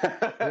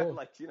 Cool.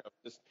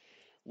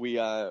 We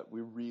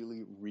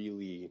really,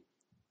 really,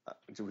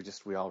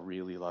 we all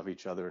really love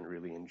each other and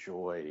really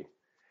enjoy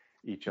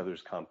each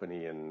other's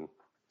company. And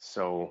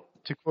so,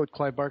 to quote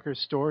Clive Barker's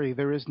story,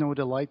 there is no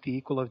delight the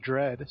equal of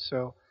dread.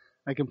 So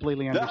I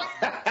completely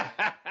understand.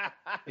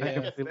 I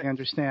completely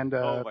understand.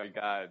 Oh my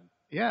God.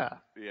 Yeah.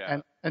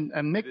 And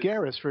Mick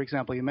Garris, for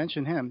example, you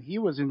mentioned him. He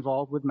was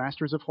involved with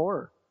Masters of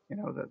Horror,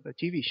 the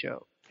TV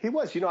show. He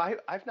was.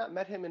 I've not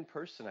met him in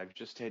person. I've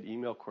just had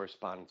email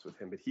correspondence with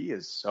him, but he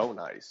is so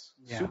nice.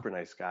 Yeah. Super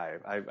nice guy.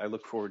 I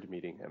look forward to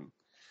meeting him.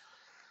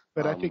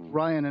 But I think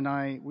Ryan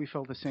and we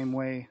felt the same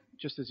way,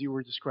 just as you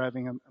were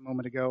describing a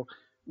moment ago.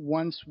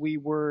 Once we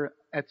were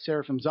at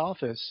Seraphim's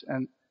office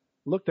and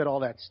looked at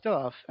all that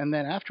stuff, and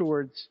then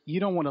afterwards, you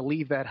don't want to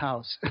leave that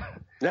house.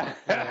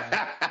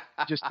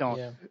 Just don't.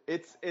 Yeah.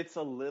 It's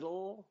a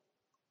little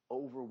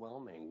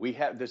overwhelming.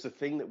 There's a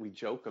thing that we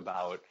joke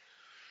about,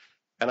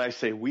 and I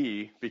say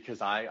we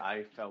because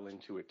I fell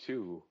into it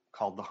too,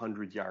 called the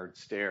 100-yard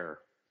stare.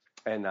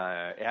 And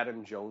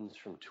Adam Jones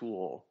from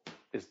Tool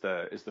is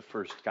the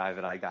first guy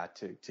that I got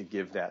to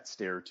give that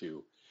stare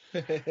to.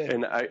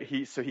 And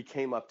he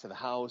came up to the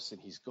house and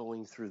he's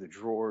going through the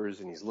drawers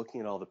and he's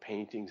looking at all the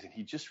paintings, and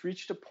he just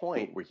reached a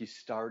point where he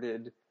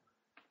started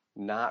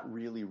not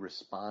really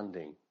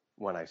responding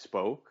when I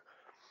spoke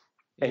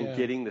and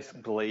getting this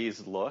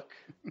glazed look.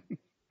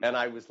 And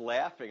I was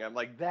laughing. I'm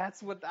like,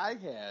 that's what I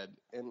had.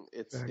 And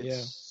it's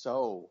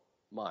so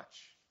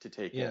much to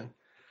take in.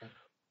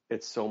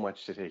 It's so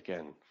much to take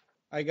in.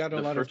 I got a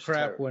lot of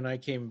crap when I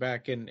came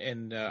back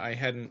and I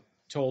hadn't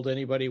told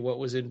anybody what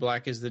was in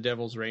Black is the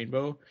Devil's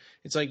Rainbow.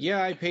 It's like,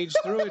 I paged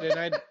through it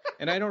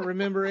and I don't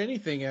remember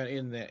anything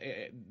in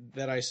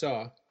that I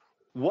saw.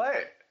 What?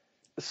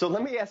 So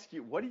let me ask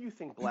you, what do you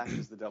think Black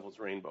is the Devil's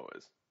Rainbow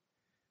is?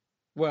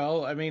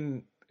 Well, I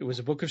mean, it was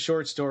a book of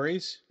short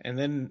stories and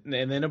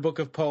then a book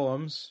of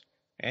poems,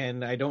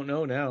 and I don't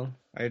know now.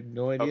 I have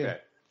no idea.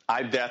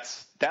 Okay.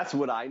 That's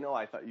what I know.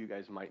 I thought you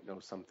guys might know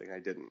something I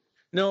didn't.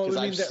 No,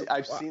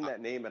 I've seen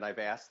that name, and I've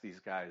asked these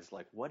guys,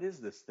 like, what is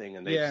this thing?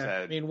 And they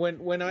said, I mean,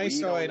 when I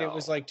saw it, it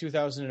was like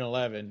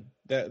 2011.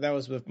 That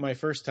was my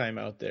first time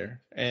out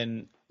there.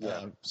 And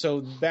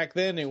so back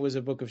then it was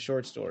a book of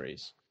short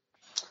stories.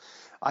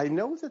 I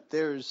know that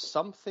there's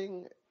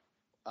something,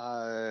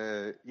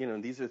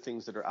 these are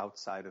things that are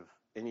outside of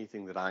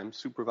anything that I'm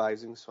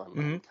supervising, so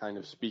I'm kind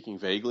of speaking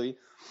vaguely.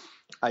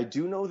 I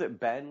do know that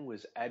Ben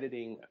was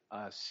editing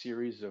a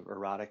series of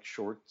erotic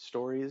short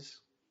stories.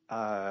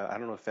 I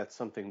don't know if that's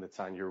something that's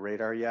on your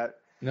radar yet.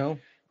 No.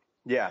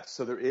 Yeah,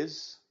 so there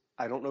is,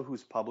 I don't know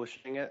who's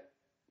publishing it,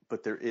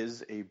 but there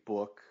is a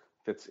book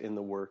that's in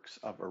the works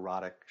of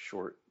erotic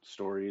short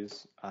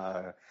stories.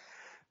 The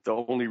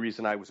only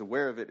reason I was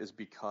aware of it is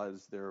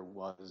because there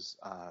was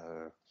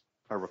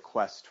a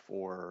request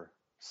for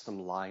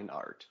some line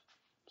art,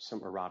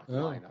 some erotic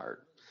line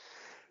art.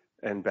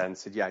 And Ben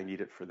said, I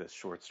need it for this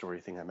short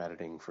story thing I'm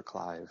editing for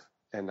Clive.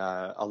 And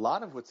a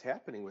lot of what's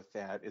happening with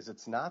that is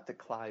it's not that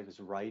Clive is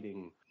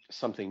writing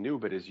something new,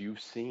 but as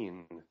you've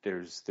seen,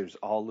 there's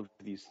all of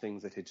these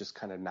things that had just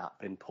kind of not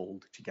been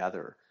pulled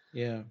together.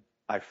 Yeah.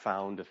 I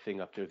found a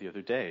thing up there the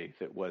other day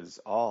that was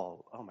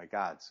all, oh my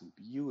God, some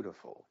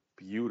beautiful,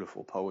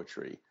 beautiful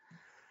poetry.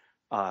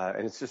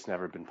 And it's just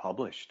never been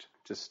published,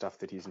 just stuff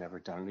that he's never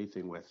done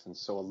anything with. And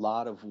so a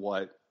lot of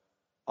what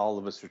all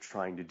of us are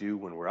trying to do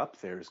when we're up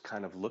there is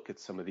kind of look at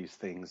some of these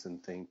things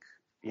and think,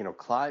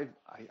 Clive,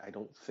 I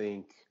don't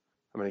think,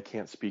 I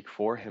can't speak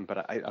for him,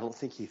 but I don't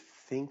think he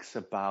thinks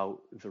about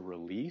the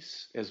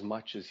release as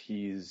much as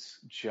he's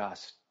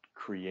just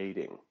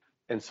creating.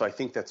 And so I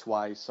think that's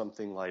why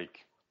something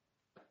like,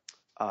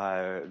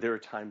 there are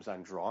times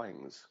on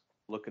drawings,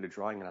 look at a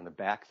drawing and on the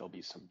back, there'll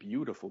be some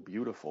beautiful,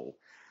 beautiful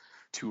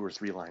 2 or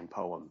 3 line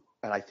poem.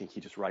 And I think he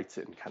just writes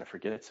it and kind of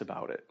forgets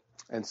about it.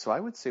 And so I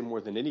would say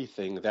more than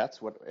anything,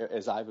 that's what,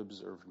 as I've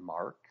observed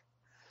Mark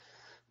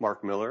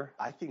Miller,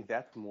 I think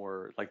that's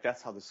more like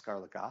that's how the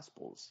Scarlet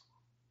Gospels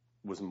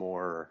was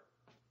more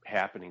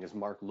happening, is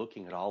Mark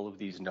looking at all of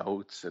these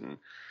notes and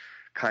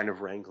kind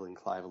of wrangling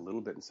Clive a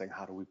little bit and saying,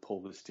 how do we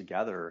pull this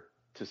together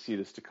to see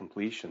this to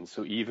completion?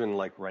 So even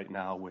like right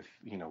now with,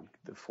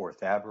 the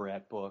 4th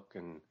Aberrat book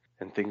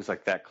and things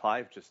like that,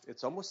 Clive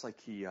it's almost like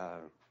he,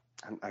 I'm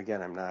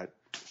not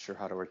sure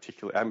how to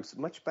articulate. I'm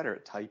much better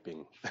at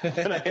typing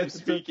than I am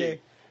speaking.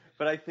 Okay.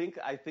 But I think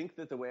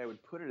that the way I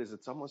would put it is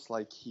it's almost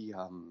like he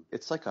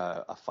it's like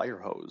a fire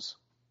hose.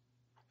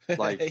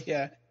 Like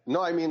yeah.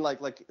 No, I mean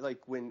like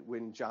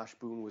when Josh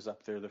Boone was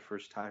up there the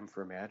first time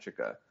for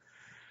Imajica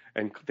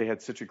and they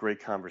had such a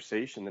great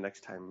conversation, the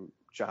next time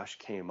Josh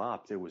came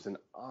up there was an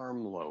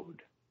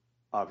armload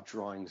of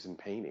drawings and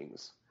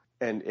paintings.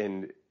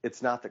 And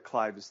it's not that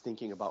Clive is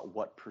thinking about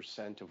what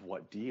percent of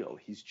what deal.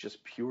 He's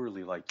just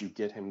purely like, you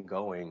get him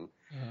going,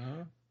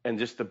 and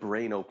just the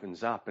brain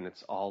opens up, and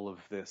it's all of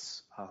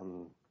this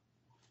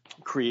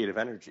creative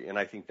energy. And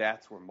I think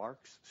that's where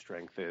Mark's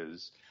strength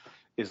is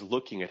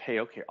looking at, hey,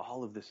 okay,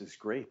 all of this is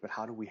great, but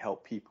how do we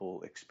help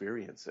people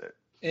experience it?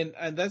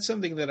 And that's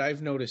something that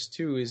I've noticed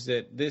too, is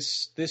that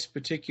this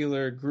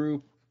particular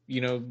group,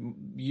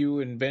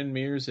 you and Ben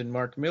Mears and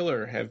Mark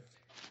Miller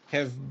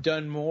have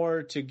done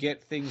more to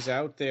get things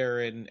out there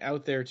and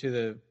out there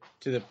to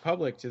the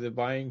public, to the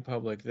buying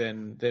public,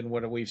 than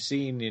what we've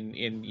seen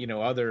in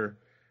other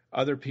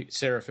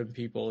Seraphim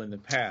people in the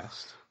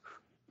past.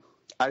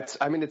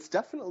 It's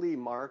definitely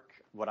Mark.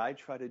 What I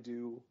try to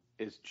do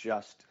is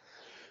just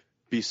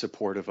be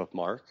supportive of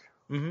Mark.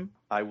 Mm-hmm.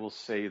 I will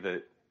say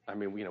that,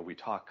 we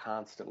talk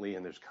constantly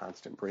and there's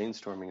constant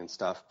brainstorming and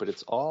stuff, but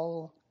it's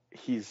all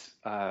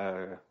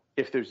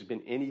if there's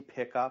been any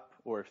pickup,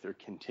 or if there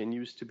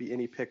continues to be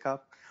any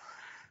pickup,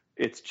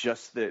 it's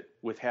just that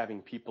with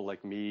having people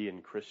like me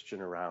and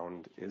Christian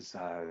around,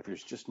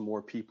 there's just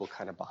more people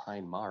kind of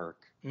behind Mark,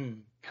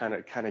 kind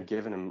of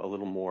giving him a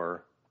little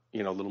more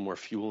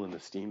fuel in the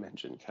steam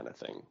engine kind of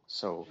thing.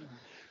 So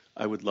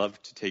I would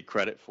love to take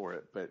credit for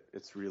it, but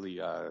it's really,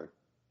 I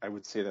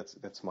would say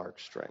that's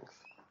Mark's strength.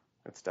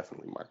 That's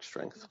definitely Mark's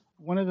strength.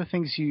 One of the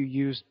things you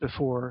used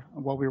before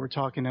while we were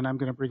talking, and I'm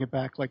going to bring it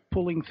back, like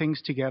pulling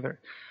things together.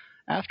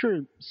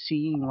 After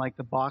seeing like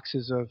the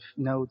boxes of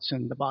notes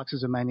and the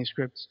boxes of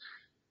manuscripts,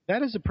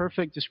 that is a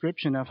perfect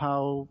description of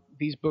how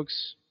these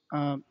books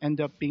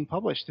end up being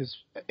published.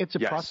 It's a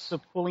process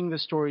of pulling the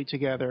story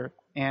together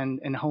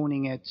and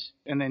honing it,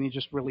 and then you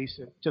just release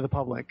it to the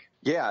public.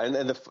 Yeah,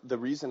 and the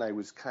reason I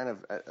was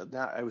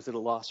I was at a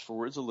loss for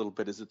words a little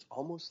bit is it's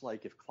almost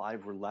like if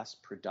Clive were less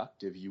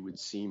productive, you would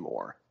see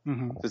more.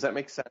 Mm-hmm. Does that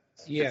make sense?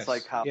 Yes. It's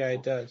like how,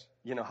 it does.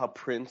 How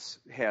Prince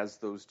has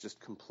those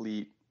just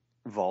complete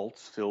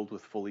vaults filled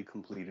with fully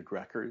completed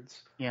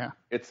records. Yeah.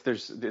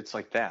 It's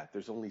like that.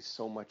 There's only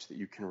so much that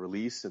you can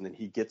release, and then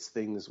he gets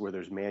things where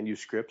there's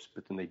manuscripts,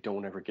 but then they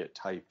don't ever get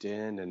typed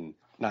in. And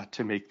not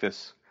to make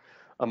this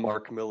a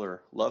Mark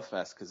Miller love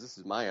fest, because this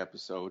is my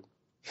episode,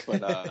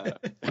 but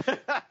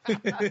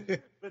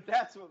but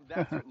that's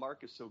what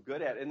Mark is so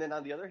good at. And then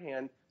on the other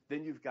hand,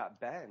 then you've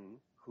got Ben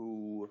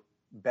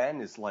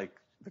is like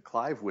the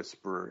Clive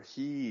whisperer.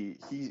 He's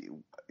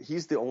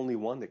the only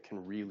one that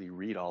can really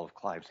read all of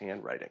Clive's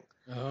handwriting.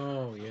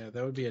 Oh yeah,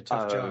 that would be a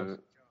tough job.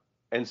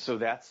 And so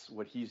that's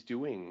what he's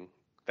doing.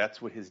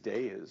 That's what his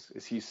day is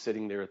he's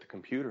sitting there at the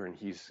computer, and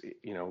he's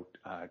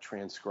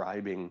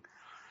transcribing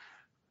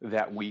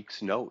that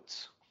week's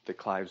notes that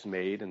Clive's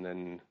made, and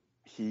then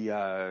he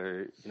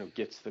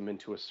gets them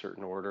into a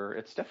certain order.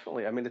 It's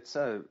definitely,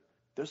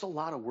 there's a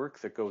lot of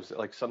work that goes,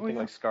 like something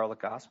like Scarlet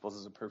Gospels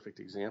is a perfect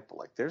example.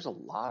 Like there's a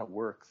lot of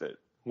work that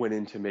went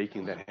into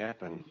making that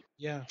happen.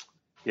 Yeah.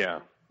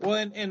 Yeah.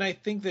 Well, and I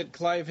think that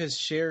Clive has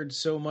shared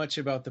so much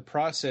about the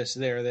process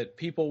there that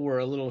people were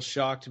a little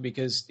shocked,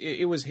 because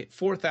it was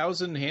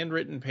 4,000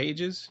 handwritten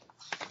pages,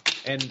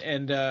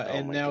 and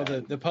now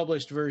the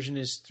published version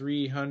is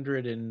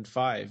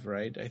 305,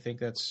 right? I think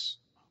that's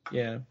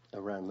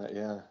around that.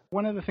 Yeah.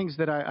 One of the things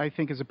that I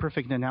think is a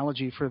perfect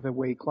analogy for the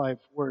way Clive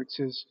works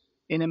is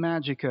in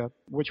Imajica,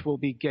 which we'll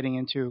be getting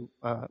into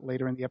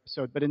later in the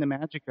episode. But in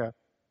Imajica,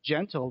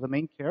 Gentle, the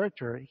main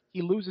character,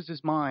 he loses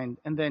his mind,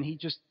 and then he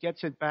just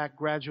gets it back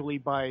gradually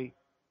by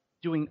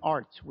doing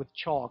art with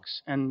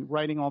chalks and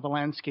writing all the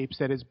landscapes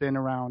that has been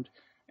around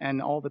and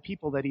all the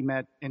people that he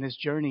met in his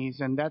journeys,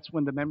 and that's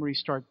when the memories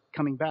start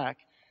coming back.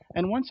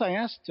 And once I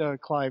asked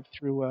Clive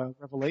through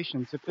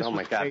Revelations if this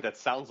was God, that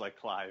sounds like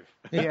Clive.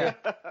 Yeah.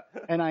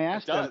 And I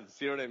asked him,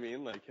 you know what I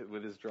mean? Like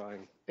with his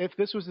drawing. If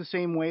this was the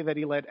same way that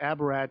he let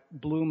Abarat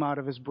bloom out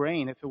of his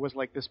brain, if it was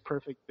like this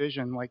perfect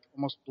vision, like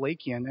almost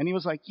Blakean. And he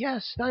was like,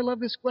 yes, I love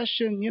this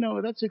question.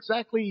 That's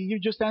exactly, you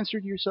just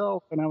answered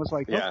yourself. And I was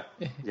like, yeah,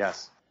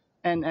 yes.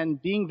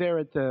 And being there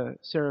at the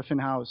Seraphim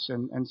house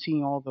and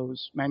seeing all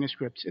those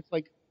manuscripts, it's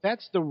like,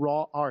 that's the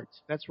raw art.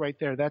 That's right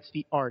there. That's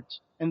the art.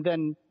 And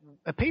then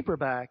a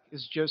paperback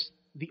is just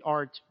the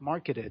art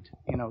marketed,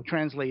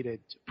 translated,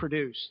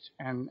 produced,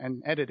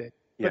 and edited.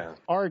 Yeah. But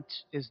art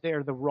is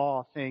there. The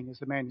raw thing is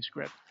the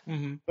manuscript.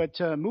 Mm-hmm. But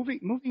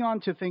moving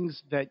on to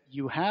things that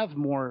you have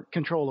more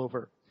control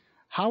over,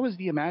 how is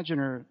the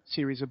Imaginer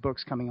series of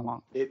books coming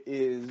along? It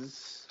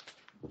is.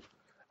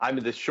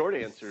 The short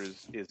answer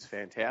is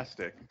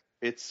fantastic.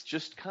 It's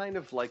just kind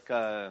of like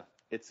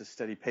it's a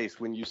steady pace.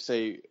 When you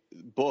say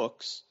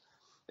books,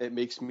 it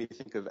makes me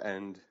think of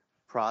end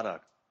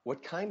product.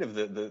 What kind of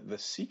the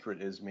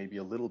secret is, maybe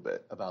a little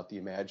bit, about the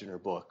Imaginer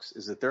books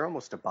is that they're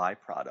almost a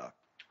byproduct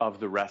of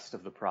the rest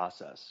of the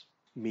process,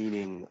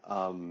 meaning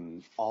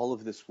all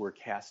of this work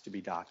has to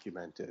be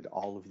documented,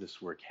 all of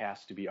this work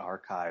has to be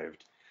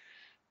archived,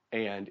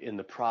 and in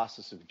the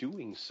process of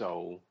doing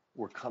so,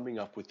 we're coming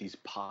up with these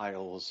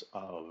piles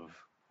of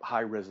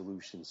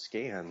high-resolution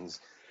scans,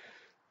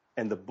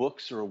 and the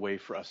books are a way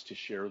for us to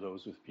share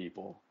those with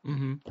people.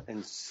 Mm-hmm.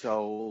 And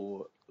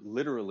so,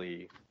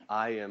 literally,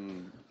 I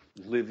am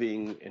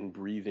living and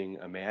breathing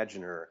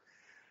Imaginer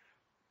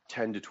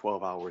 10 to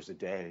 12 hours a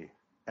day,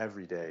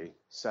 every day,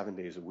 7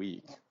 days a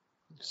week.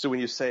 So when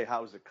you say,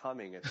 how's it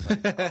coming? It's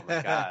like, oh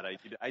my God,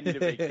 I need a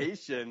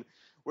vacation.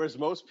 Whereas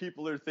most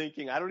people are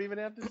thinking, I don't even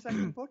have the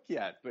second book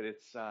yet. But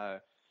it's,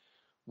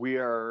 we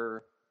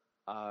are,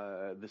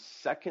 the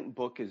second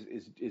book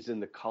is in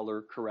the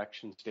color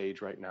correction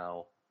stage right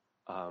now.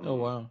 Oh,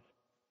 wow.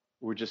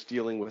 We're just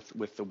dealing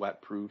with the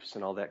wet proofs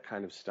and all that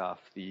kind of stuff.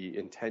 The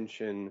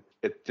intention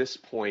at this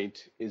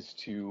point is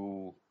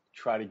to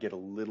try to get a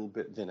little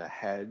bit then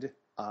ahead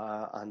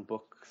on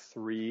book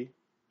 3.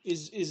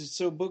 Is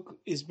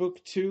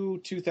book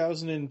 2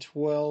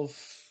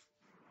 2012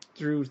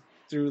 through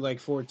like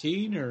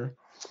 14, or?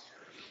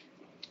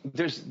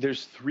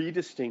 There's 3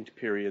 distinct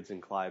periods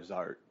in Clive's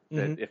art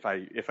that if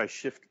I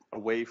shift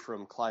away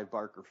from Clive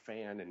Barker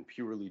fan and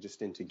purely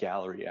just into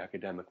gallery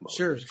academic mode,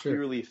 there's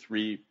clearly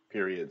 3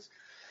 periods.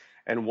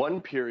 And one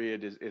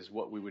period is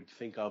what we would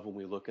think of when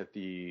we look at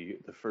the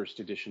first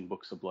edition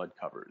Books of Blood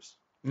covers.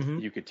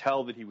 You could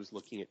tell that he was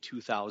looking at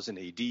 2000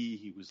 AD.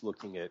 He was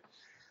looking at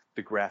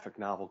the graphic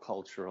novel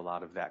culture, a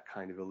lot of that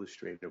kind of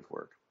illustrative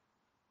work.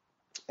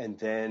 And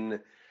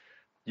then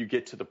you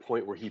get to the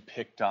point where he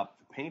picked up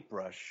the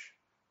paintbrush,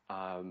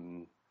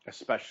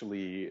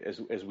 especially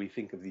as we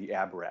think of the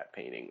Abarat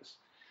paintings.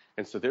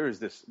 And so there is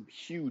this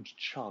huge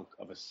chunk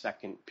of a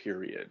second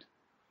period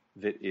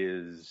that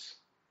is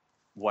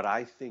what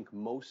I think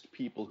most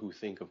people who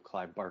think of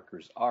Clive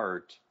Barker's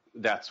art,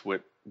 that's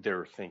what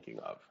they're thinking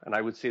of. And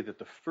I would say that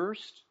the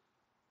first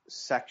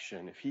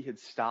section, if he had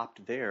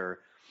stopped there,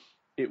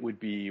 it would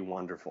be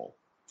wonderful.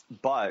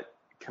 But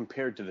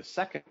compared to the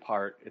second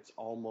part, it's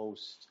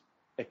almost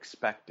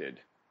expected.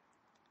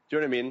 Do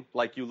you know what I mean?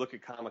 Like, you look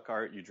at comic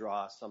art, you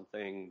draw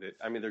something that,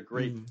 I mean, they're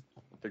great.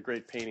 They're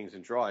great paintings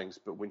and drawings,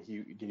 but when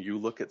you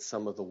look at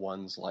some of the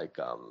ones like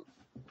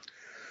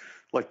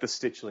the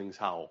Stitchling's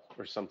Howl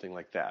or something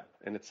like that,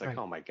 and it's like,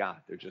 oh my God,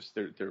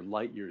 they're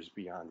light years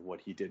beyond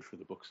what he did for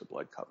the Books of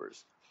Blood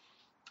covers.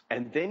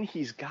 And then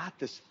he's got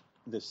this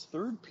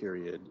third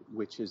period,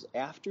 which is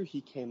after he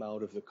came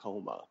out of the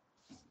coma,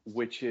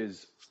 which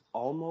is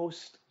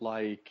almost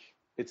like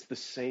it's the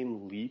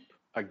same leap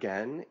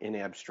again in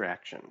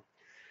abstraction.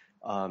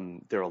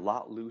 They're a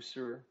lot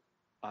looser.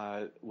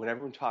 When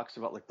everyone talks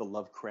about like the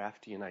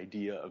Lovecraftian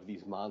idea of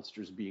these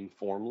monsters being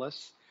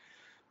formless,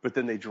 but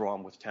then they draw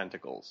them with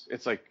tentacles,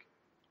 it's like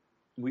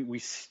we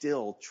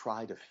still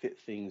try to fit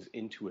things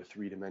into a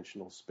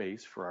 3-dimensional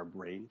space for our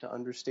brain to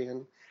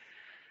understand.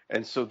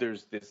 And so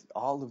there's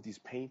all of these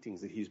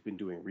paintings that he's been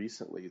doing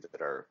recently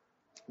that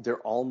they're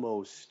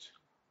almost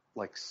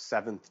like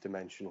 7th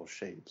dimensional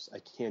shapes. I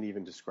can't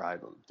even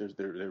describe them.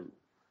 They're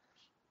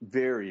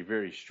very,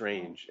 very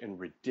strange and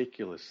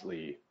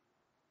ridiculously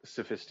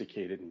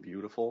sophisticated and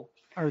beautiful.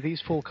 Are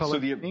these full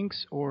color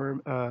inks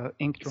or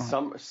ink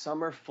drawings?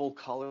 Some are full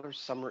color,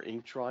 some are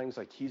ink drawings.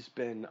 Like, he's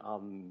been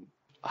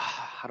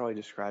how do I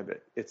describe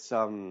it? It's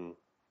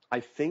I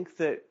think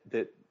that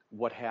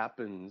what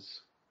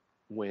happens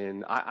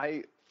when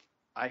I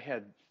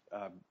had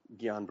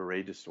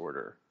Guillain-Barré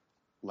disorder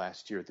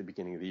last year at the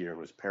beginning of the year and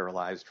was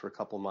paralyzed for a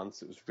couple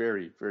months. It was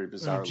very, very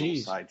bizarre, little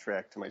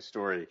sidetrack to my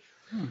story.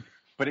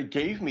 But it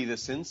gave me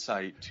this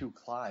insight to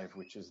Clive,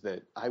 which is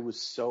that I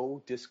was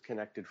so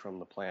disconnected from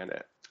the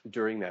planet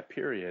during that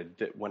period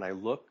that when I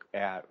look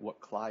at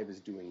what Clive is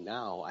doing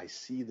now, I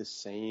see the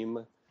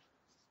same,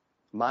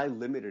 my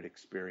limited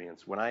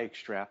experience, when I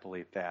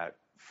extrapolate that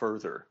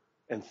further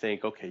and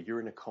think, okay, you're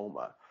in a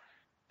coma.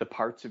 The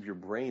parts of your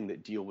brain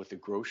that deal with the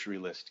grocery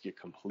list get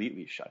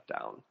completely shut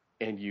down,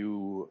 and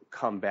you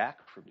come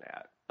back from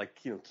that. Like,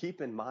 keep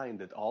in mind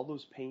that all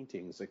those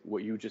paintings, like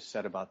what you just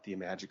said about the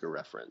Imajica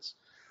reference,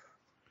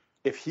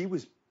 if he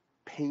was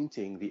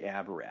painting the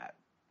Abarat,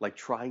 like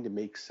trying to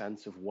make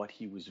sense of what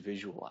he was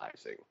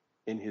visualizing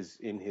in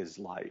his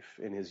life,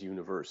 in his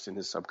universe, in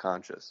his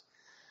subconscious,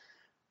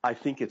 I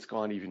think it's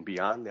gone even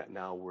beyond that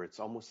now, where it's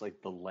almost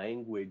like the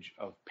language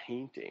of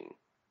painting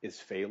is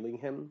failing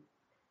him,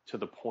 to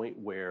the point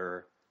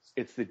where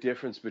it's the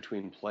difference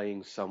between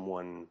playing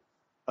someone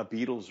a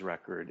Beatles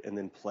record and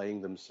then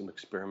playing them some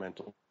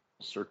experimental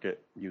circuit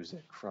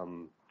music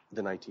from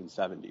the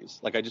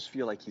 1970s. Like, I just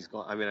feel like he's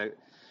gone. I mean,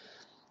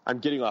 I'm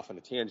getting off on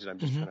a tangent. I'm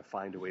just trying to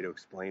find a way to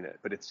explain it.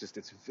 But it's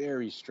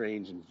very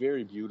strange and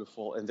very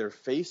beautiful. And their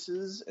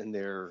faces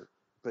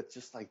but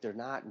just like they're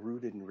not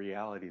rooted in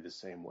reality the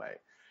same way.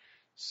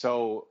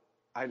 So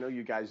I know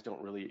you guys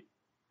don't really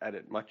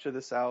edit much of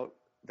this out.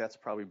 That's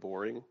probably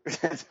boring.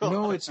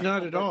 No, it's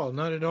not at all.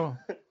 Not at all.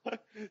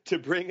 To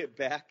bring it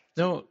back.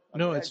 No,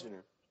 it's.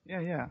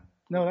 Yeah.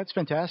 No, that's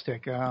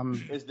fantastic.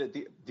 Is that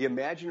the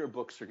Imaginer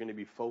books are going to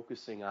be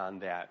focusing on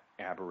that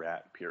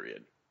Abarat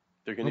period.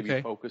 They're going to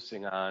be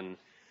focusing on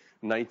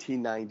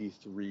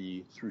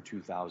 1993 through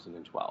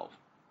 2012.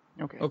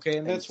 Okay,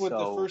 and that's what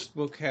the first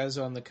book has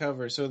on the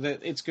cover, so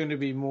that it's going to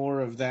be more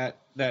of that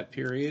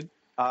period?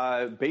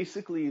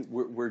 Basically,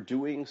 we're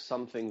doing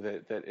something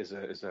that is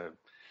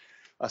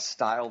a a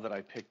style that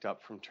I picked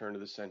up from turn of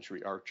the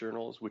century art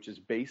journals, which is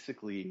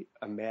basically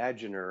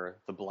Imaginer,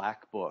 the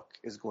black book,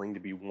 is going to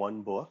be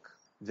one book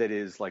that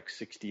is like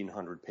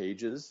 1,600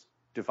 pages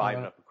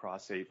divided up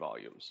across 8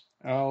 volumes.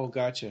 Oh,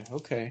 gotcha.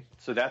 Okay.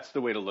 So that's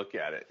the way to look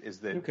at it, is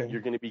that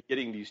you're going to be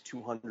getting these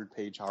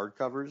 200-page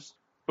hardcovers,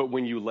 but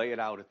when you lay it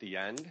out at the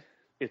end,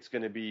 it's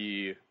going to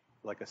be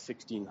like a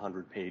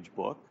 1,600-page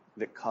book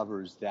that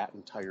covers that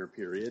entire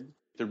period.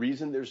 The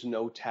reason there's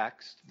no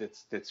text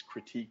that's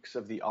critiques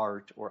of the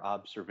art or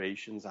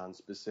observations on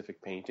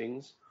specific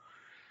paintings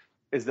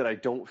is that I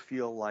don't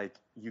feel like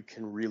you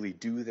can really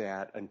do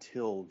that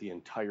until the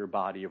entire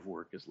body of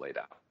work is laid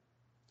out.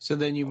 So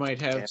then you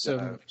might have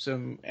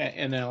some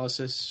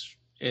analysis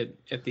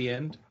at the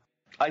end.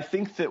 I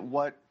think that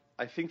what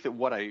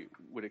I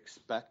would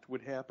expect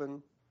would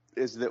happen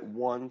is that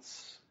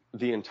once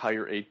the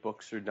entire 8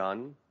 books are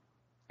done,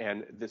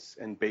 and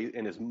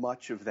as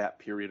much of that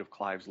period of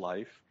Clive's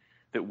life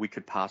that we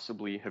could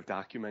possibly have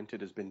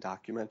documented has been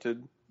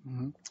documented,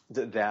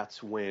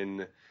 that's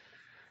when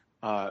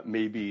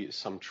maybe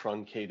some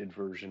truncated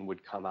version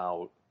would come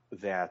out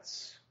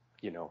that's,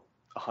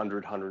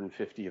 100,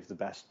 150 of the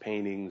best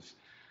paintings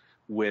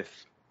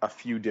with a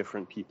few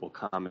different people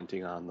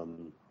commenting on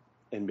them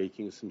and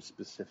making some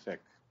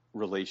specific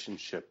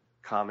relationship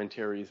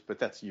commentaries, but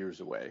that's years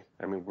away.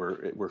 I mean,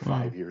 we're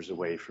 5 years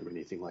away from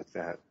anything like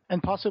that.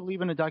 And possibly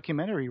even a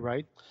documentary,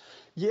 right?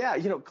 Yeah,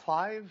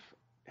 Clive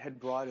had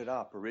brought it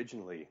up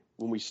originally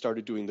when we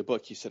started doing the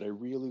book. He said, I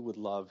really would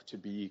love to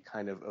be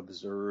kind of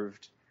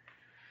observed.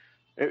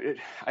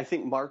 I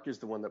think Mark is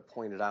the one that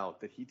pointed out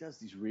that he does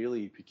these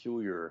really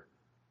peculiar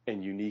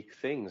and unique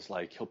things,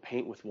 like he'll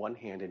paint with one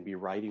hand and be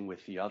writing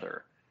with the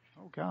other.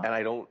 Oh, God. And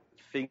I don't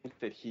think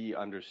that he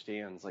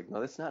understands, like, no,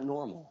 that's not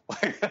normal.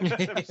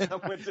 for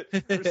someone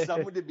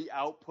to be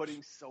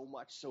outputting so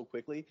much so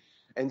quickly.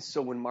 And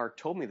so when Mark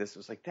told me this, it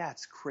was like,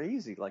 that's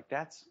crazy. Like,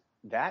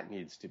 that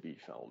needs to be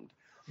filmed.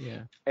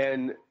 Yeah.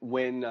 And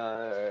when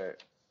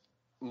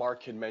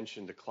Mark had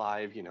mentioned to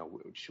Clive,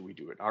 should we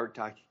do an art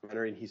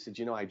documentary? And he said,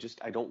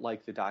 I don't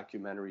like the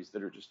documentaries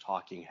that are just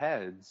talking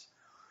heads.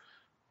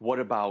 What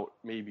about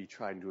maybe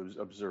trying to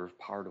observe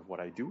part of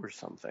what I do or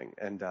something?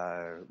 And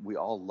we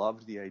all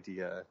loved the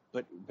idea,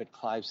 but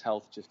Clive's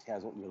health just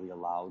hasn't really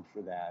allowed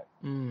for that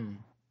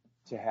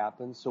to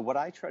happen. So what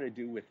I try to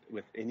do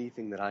with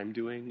anything that I'm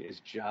doing is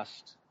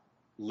just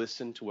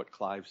listen to what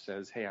Clive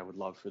says. Hey, I would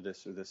love for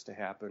this or this to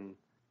happen.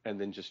 And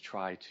then just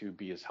try to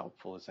be as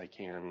helpful as I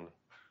can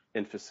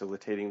in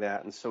facilitating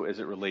that. And so as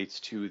it relates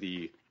to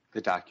the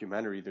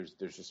documentary,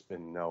 there's just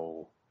been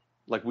no...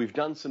 Like, we've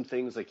done some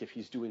things, like if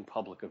he's doing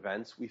public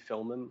events, we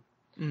film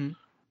him.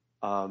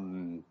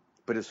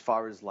 But as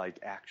far as, like,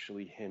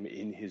 actually him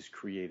in his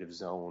creative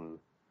zone,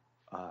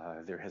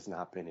 there has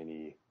not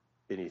been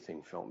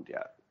anything filmed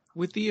yet.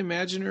 With the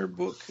Imaginer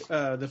book,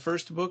 the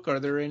first book, are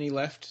there any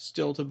left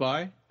still to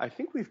buy? I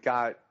think we've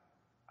got,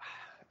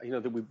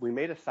 we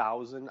made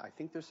 1,000. I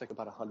think there's, like,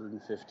 about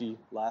 150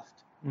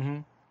 left.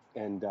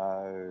 And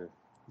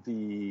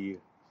the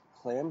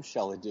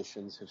clamshell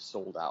editions have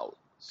sold out.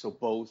 So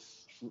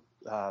both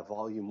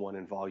Volume 1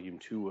 and Volume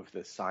 2 of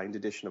the signed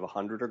edition of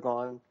 100 are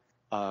gone,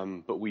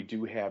 but we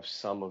do have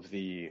some of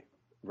the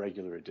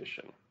regular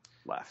edition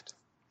left.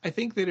 I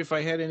think that if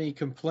I had any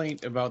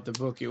complaint about the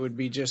book, it would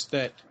be just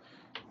that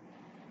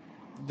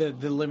the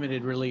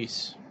limited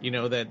release,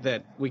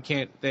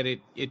 that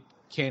it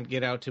can't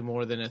get out to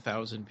more than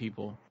 1,000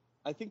 people.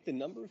 I think the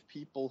number of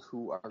people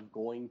who are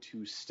going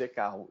to stick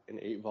out an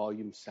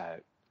 8-volume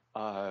set,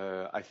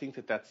 I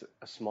think that's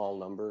a small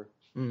number.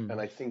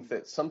 And I think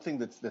that something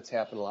that's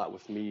happened a lot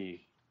with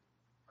me,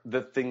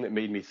 the thing that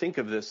made me think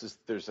of this is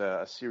there's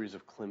a series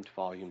of Klimt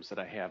volumes that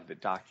I have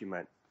that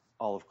document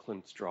all of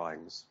Klimt's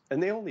drawings.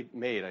 And they only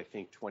made, I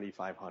think,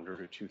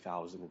 2,500 or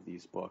 2,000 of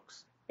these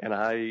books. And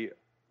I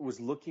was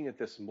looking at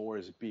this more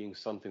as being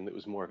something that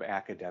was more of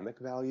academic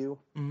value,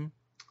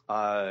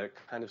 kind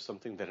of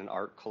something that an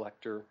art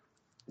collector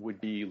would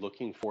be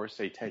looking for,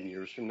 say, 10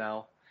 years from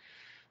now,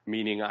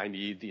 meaning I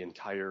need the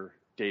entire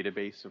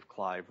database of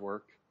Clive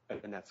work.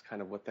 And that's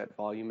kind of what that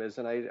volume is.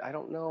 And I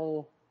don't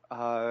know.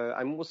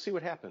 We'll see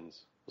what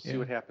happens. We'll see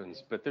what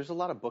happens. But there's a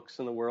lot of books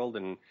in the world,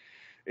 and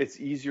it's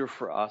easier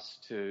for us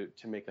to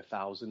make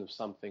 1,000 of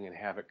something and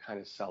have it kind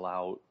of sell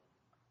out.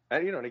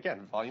 And, and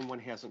again, Volume 1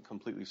 hasn't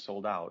completely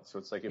sold out. So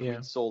it's like if we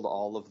sold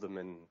all of them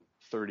in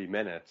 30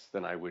 minutes,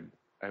 then I would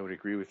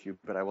agree with you.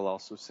 But I will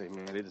also say,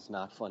 man, it is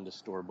not fun to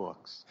store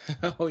books.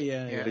 Oh,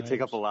 yeah. They take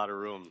up a lot of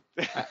room.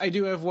 I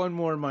do have one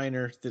more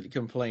minor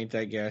complaint,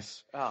 I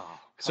guess. Oh,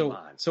 come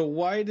on. So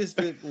why does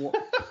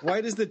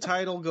the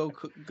title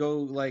go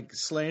like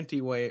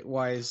slanty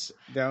wise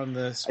down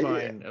the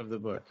spine of the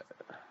book?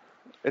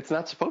 It's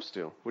not supposed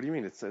to. What do you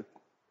mean?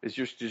 Does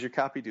your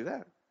copy do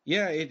that?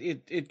 Yeah,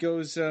 it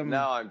goes. No,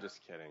 I'm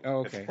just kidding. Oh,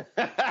 okay.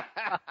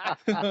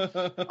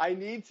 I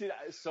need to.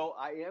 So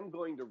I am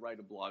going to write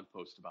a blog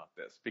post about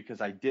this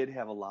because I did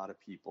have a lot of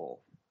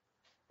people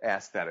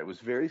ask that. It was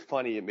very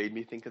funny. It made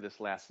me think of this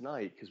last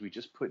night because we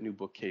just put new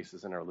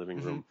bookcases in our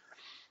living room.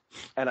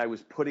 And I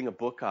was putting a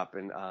book up,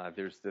 and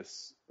there's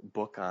this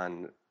book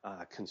on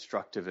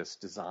constructivist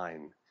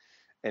design,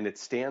 and it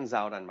stands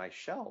out on my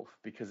shelf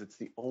because it's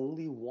the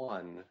only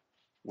one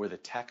where the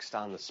text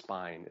on the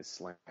spine is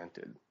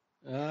slanted.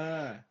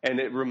 And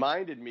it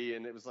reminded me,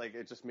 and it was like,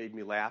 it just made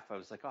me laugh. I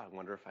was like, oh, I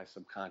wonder if I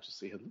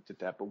subconsciously had looked at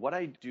that. But what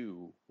I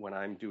do when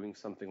I'm doing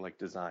something like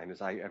design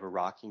is I have a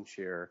rocking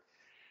chair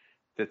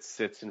that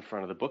sits in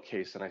front of the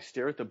bookcase, and I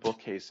stare at the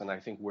bookcase and I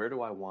think, where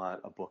do I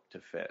want a book to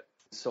fit?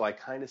 So I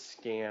kind of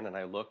scan and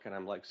I look, and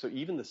I'm like, so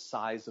even the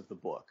size of the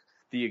book,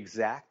 the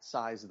exact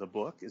size of the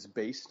book is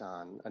based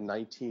on a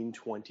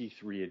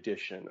 1923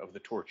 edition of The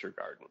Torture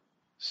Garden.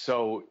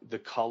 So the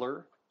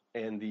color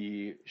and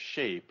the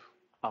shape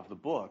of the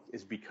book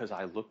is because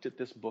I looked at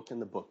this book in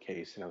the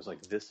bookcase and I was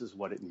like, this is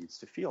what it needs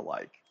to feel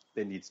like.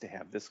 It needs to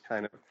have this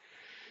kind of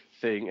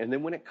thing. And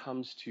then when it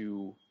comes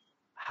to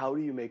how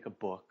do you make a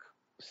book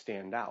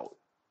stand out,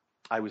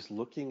 I was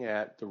looking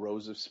at the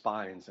rows of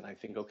spines and I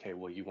think, okay,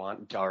 well, you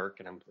want dark,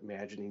 and I'm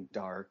imagining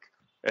dark.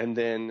 And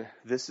then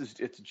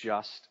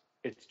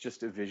it's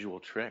just a visual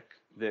trick.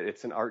 That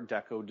it's an Art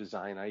Deco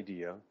design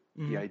idea.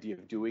 Mm-hmm. The idea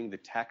of doing the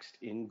text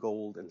in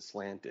gold and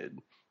slanted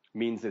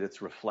means that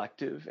it's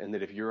reflective, and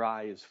that if your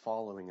eye is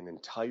following an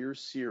entire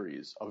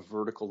series of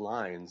vertical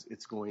lines,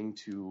 it's going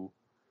to,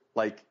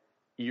 like,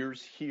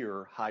 ears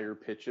hear higher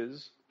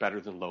pitches better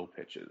than low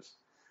pitches.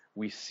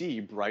 We see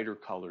brighter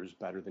colors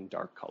better than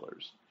dark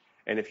colors.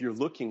 And if you're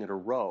looking at a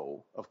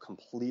row of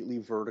completely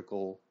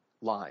vertical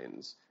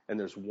lines and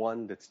there's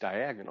one that's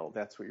diagonal,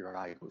 that's what your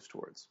eye goes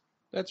towards.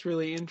 That's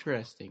really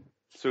interesting.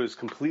 So it's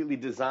completely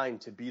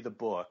designed to be the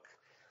book.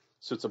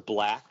 So it's a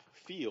black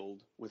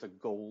field with a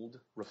gold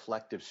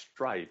reflective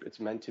stripe. It's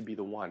meant to be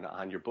the one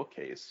on your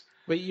bookcase.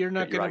 But you're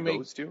not going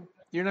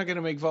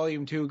to make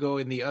volume 2 go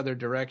in the other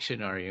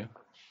direction, are you?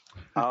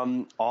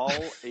 All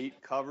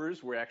 8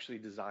 covers were actually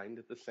designed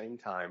at the same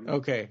time.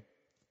 Okay.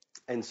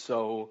 And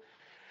so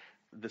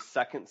the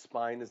second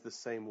spine is the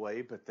same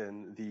way, but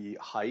then the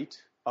height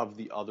of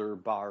the other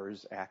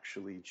bars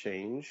actually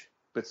change.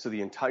 But so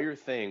the entire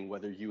thing,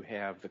 whether you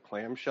have the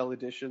clamshell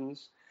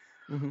editions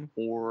mm-hmm.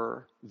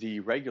 or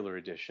the regular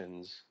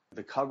editions,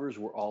 the covers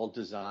were all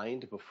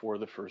designed before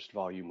the first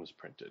volume was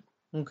printed.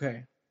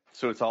 Okay.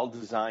 So it's all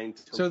designed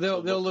to so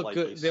they'll look like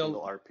good. A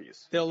single art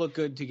piece. They'll look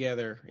good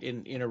together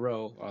in a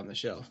row on the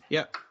shelf.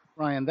 Yeah.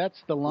 Ryan,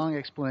 that's the long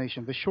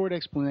explanation. The short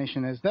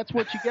explanation is that's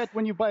what you get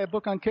when you buy a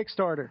book on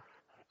Kickstarter.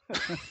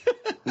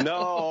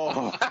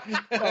 No.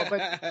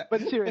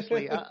 But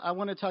seriously, I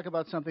want to talk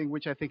about something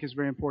which I think is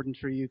very important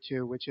for you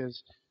too, which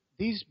is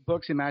these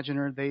books,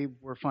 Imaginer, they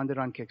were funded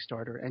on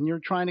Kickstarter, and you're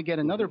trying to get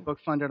another book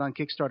funded on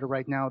Kickstarter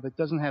right now that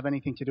doesn't have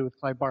anything to do with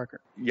Clive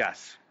Barker.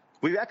 Yes.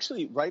 We've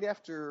actually, right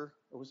after,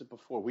 or was it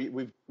before? We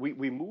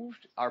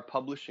moved our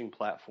publishing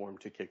platform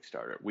to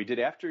Kickstarter. We did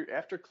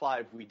after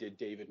Clive, we did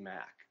David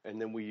Mack, and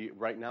then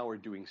right now we're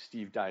doing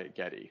Steve Diet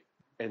Goedde.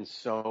 And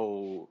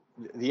so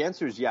the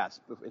answer is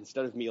yes. But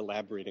instead of me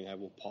elaborating, I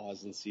will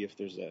pause and see if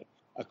there's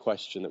a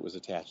question that was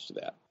attached to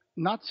that.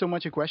 Not so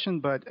much a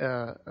question, but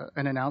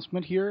an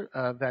announcement here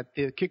that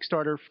the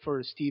Kickstarter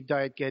for Steve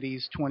Diet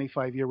Goedde's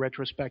 25-year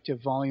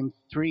retrospective Volume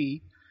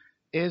 3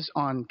 is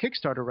on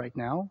Kickstarter right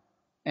now,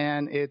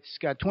 and it's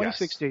got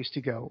 26 days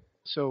to go.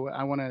 So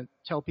I want to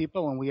tell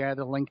people, and we add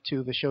a link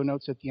to the show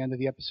notes at the end of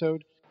the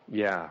episode.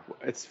 Yeah,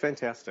 it's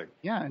fantastic.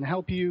 Yeah, and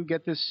help you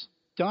get this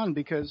done,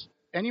 because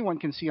anyone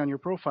can see on your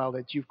profile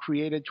that you've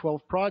created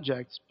 12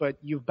 projects, but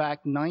you've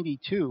backed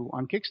 92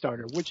 on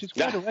Kickstarter, which is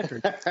quite a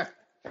record.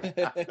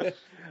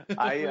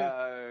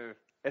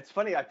 It's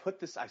funny. I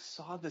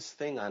saw this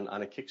thing on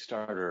a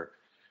Kickstarter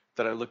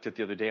that I looked at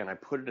the other day, and I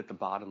put it at the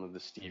bottom of the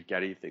Steve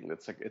Goedde thing.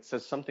 That's like, it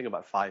says something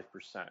about 5%,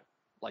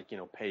 like,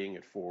 paying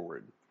it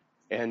forward.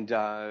 And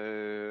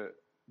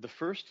the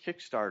first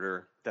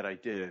Kickstarter that I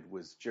did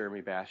was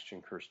Jeremy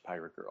Bastian, Cursed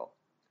Pirate Girl.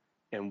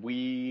 And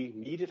we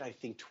needed, I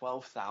think,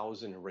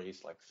 12,000 and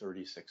raised like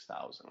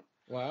 36,000.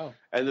 Wow.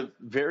 And the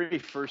very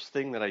first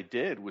thing that I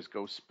did was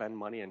go spend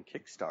money on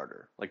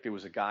Kickstarter. Like, there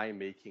was a guy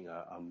making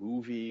a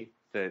movie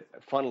that,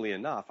 funnily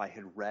enough, I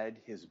had read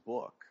his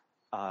book.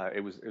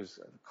 It was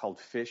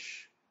called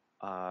Fish,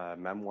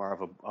 Memoir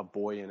of a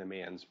Boy in a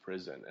Man's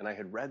Prison. And I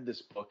had read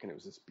this book, and it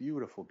was this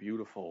beautiful,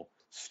 beautiful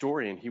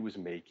story. And he was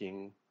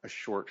making a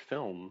short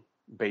film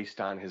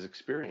based on his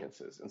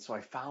experiences. And so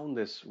I found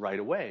this right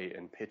away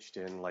and pitched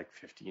in like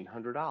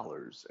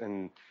 $1,500.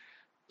 And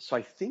so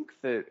I think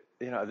that,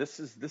 this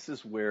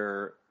is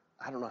where,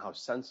 I don't know how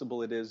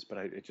sensible it is, but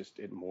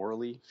it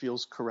morally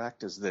feels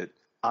correct, is that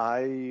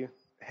I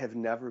have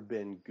never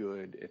been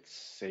good at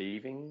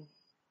saving.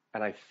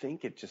 And I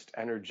think it just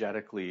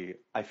energetically,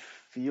 I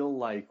feel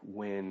like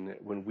when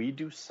we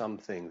do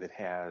something that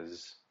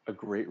has a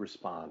great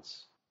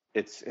response,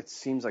 it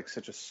seems like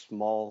such a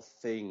small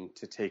thing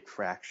to take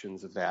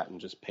fractions of that and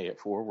just pay it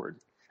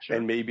forward. Sure.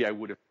 And maybe I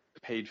would have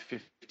paid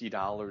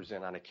 $50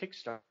 in on a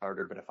Kickstarter,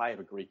 but if I have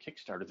a great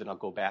Kickstarter, then I'll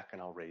go back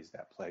and I'll raise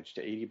that pledge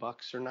to $80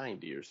 or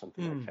 $90 or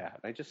something like that.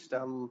 I just,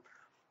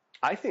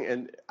 I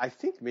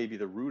think maybe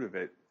the root of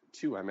it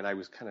too. I mean, I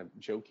was kind of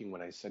joking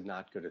when I said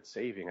not good at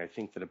saving. I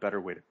think that a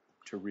better way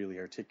to really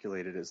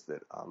articulate it is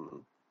that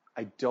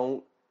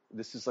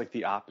this is like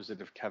the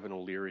opposite of Kevin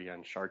O'Leary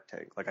on Shark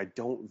Tank. Like, I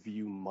don't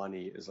view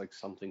money as like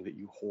something that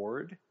you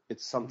hoard.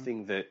 It's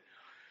something that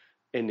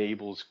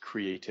enables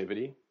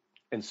creativity.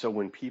 And so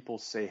when people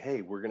say,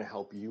 hey, we're going to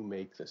help you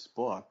make this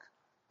book,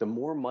 the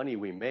more money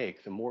we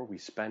make, the more we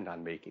spend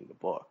on making the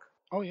book.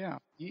 Oh, yeah.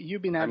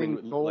 You've been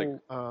adding goal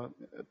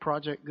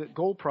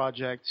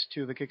projects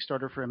to the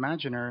Kickstarter for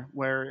Imaginer,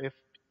 where if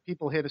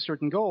people hit a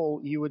certain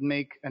goal, you would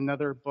make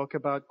another book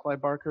about Clive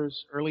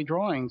Barker's early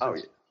drawings. Oh,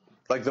 yeah.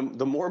 Like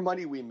the more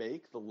money we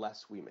make, the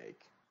less we make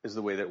is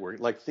the way that we're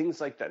like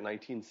things like that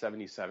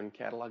 1977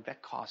 catalog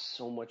that costs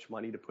so much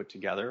money to put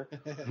together.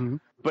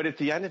 But at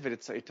the end of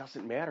it, it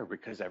doesn't matter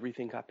because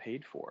everything got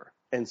paid for.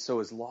 And so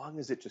as long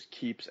as it just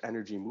keeps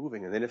energy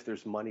moving, and then if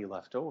there's money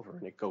left over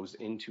and it goes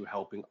into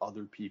helping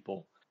other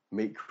people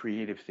make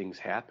creative things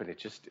happen, it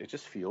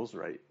just feels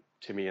right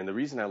to me. And the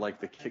reason I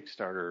like the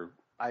Kickstarter,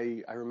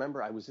 I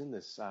remember I was in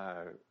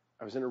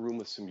a room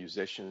with some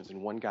musicians,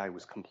 and one guy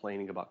was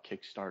complaining about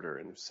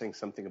Kickstarter and saying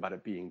something about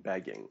it being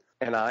begging.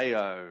 And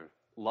I'm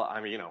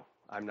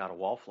not a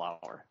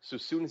wallflower. So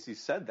as soon as he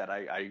said that,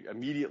 I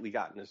immediately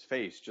got in his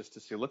face just to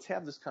say, let's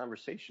have this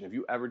conversation. Have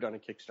you ever done a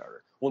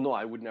Kickstarter? Well, no,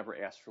 I would never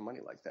ask for money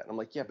like that. And I'm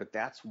like, yeah, but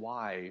that's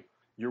why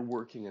you're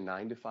working a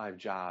 9-to-5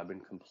 job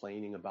and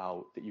complaining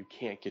about that you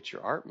can't get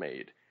your art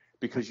made,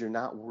 because you're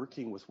not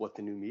working with what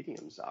the new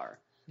mediums are.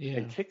 Yeah.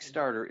 And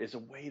Kickstarter is a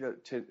way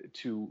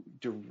to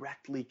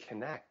directly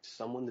connect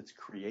someone that's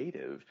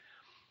creative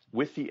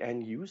with the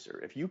end user.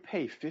 If you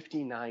pay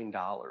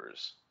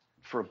 $59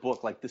 for a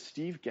book like the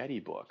Steve Getty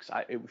books,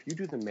 if you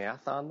do the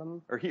math on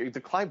them, or here, the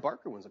Clive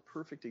Barker one's a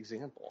perfect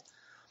example.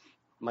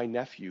 My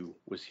nephew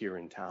was here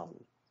in town,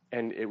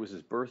 and it was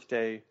his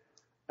birthday,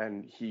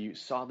 and he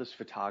saw this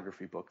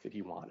photography book that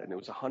he wanted, and it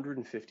was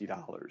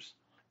 $150.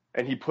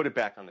 And he put it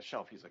back on the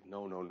shelf. He's like,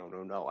 no.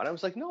 And I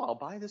was like, no, I'll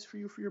buy this for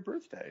you for your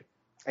birthday.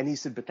 And he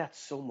said, but that's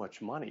so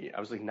much money. I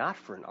was like, not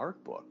for an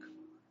art book.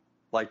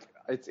 Like,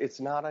 it's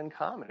not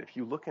uncommon. If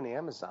you look in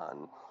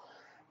Amazon,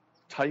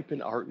 type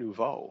in Art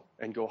Nouveau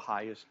and go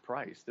highest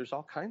price, there's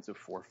all kinds of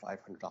 $400 or $500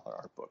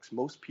 art books.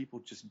 Most people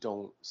just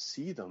don't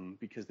see them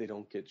because they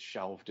don't get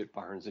shelved at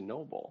Barnes &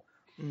 Noble.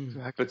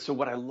 Exactly. But so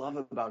what I love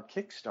about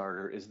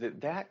Kickstarter is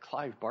that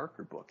Clive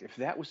Barker book, if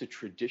that was a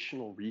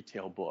traditional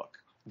retail book,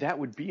 that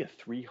would be a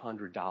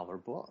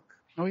 $300 book.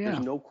 Oh, yeah.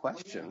 There's no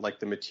question. Oh, yeah. Like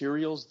the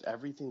materials,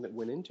 everything that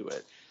went into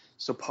it.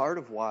 So part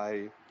of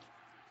why,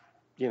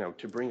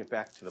 to bring it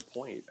back to the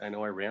point, I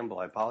know I ramble,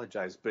 I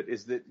apologize, but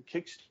is that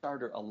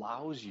Kickstarter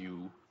allows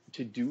you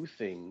to do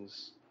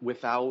things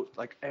without,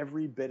 like,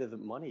 every bit of the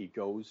money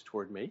goes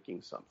toward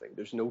making something.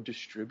 There's no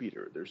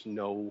distributor. There's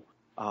no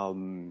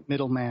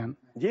middleman.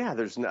 Yeah,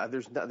 there's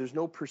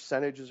no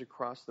percentages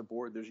across the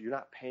board. You're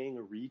not paying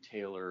a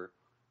retailer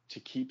to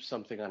keep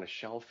something on a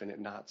shelf and it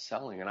not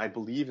selling. And I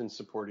believe in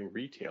supporting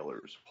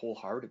retailers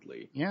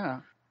wholeheartedly. Yeah.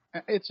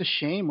 It's a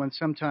shame when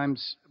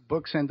sometimes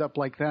books end up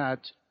like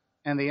that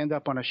and they end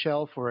up on a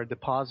shelf or a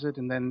deposit,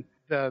 and then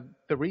the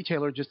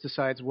retailer just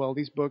decides, well,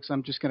 these books,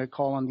 I'm just going to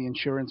call on the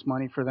insurance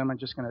money for them. I'm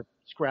just going to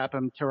scrap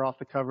them, tear off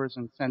the covers,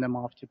 and send them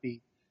off to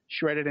be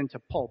shredded into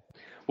pulp.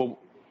 Well,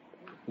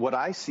 what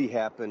I see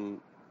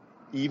happen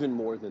even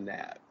more than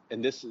that,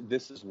 and this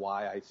is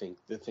why I think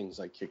the things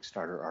like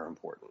Kickstarter are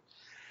important,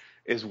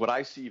 is what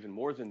I see even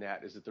more than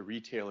that is that the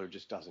retailer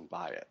just doesn't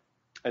buy it.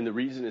 And the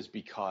reason is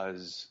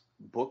because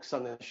books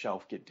on the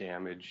shelf get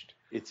damaged.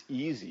 It's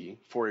easy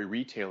for a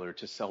retailer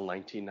to sell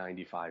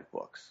 1995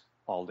 books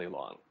all day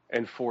long.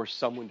 And for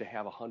someone to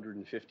have a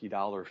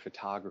 $150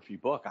 photography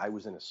book, I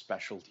was in a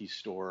specialty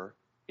store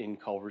in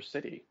Culver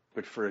City.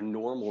 But for a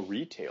normal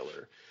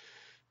retailer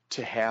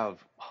to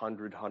have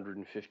 $100,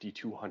 $150,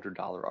 $200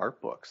 art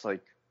books,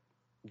 like,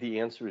 the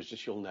answer is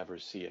just you'll never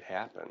see it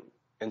happen.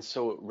 And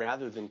so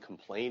rather than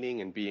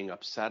complaining and being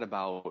upset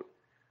about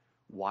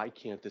why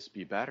can't this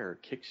be better,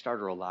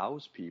 Kickstarter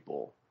allows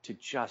people to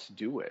just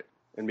do it.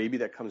 And maybe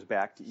that comes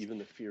back to even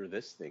the fear of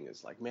this thing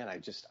is like, man, I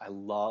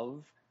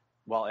love,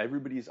 while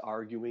everybody's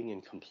arguing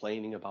and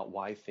complaining about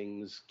why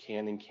things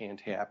can and can't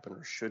happen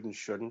or should and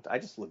shouldn't, I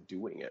just love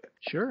doing it.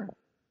 Sure.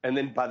 And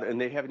then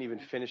and they haven't even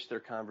finished their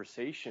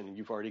conversation and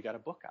you've already got a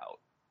book out.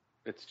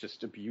 It's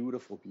just a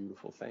beautiful,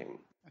 beautiful thing.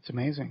 That's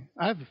amazing.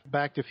 I've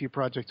backed a few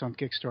projects on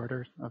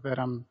Kickstarter. I bet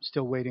I'm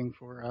still waiting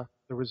for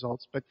the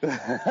results. But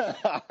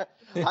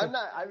I'm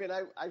not. I mean,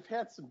 I've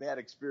had some bad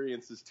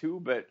experiences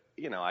too. But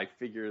I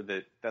figure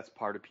that that's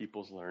part of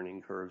people's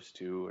learning curves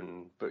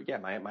too. But yeah,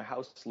 my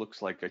house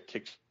looks like a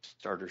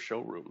Kickstarter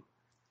showroom.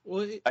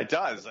 Well, it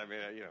does. I mean,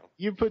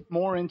 you put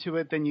more into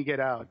it than you get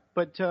out.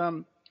 But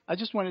I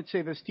just wanted to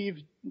say that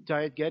Steve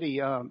Diet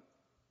Goedde,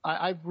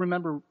 I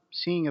remember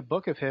seeing a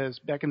book of his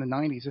back in the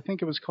 90s. I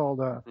think it was called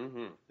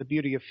The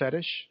Beauty of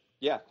Fetish.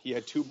 Yeah, he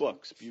had two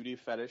books, Beauty of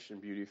Fetish and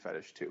Beauty of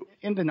Fetish 2.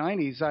 In the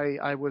 90s,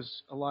 I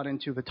was a lot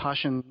into the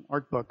Taschen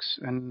art books,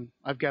 and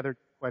I've gathered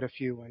quite a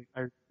few.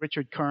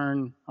 Richard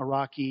Kern,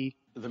 Araki.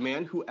 The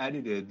man who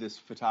edited this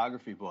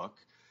photography book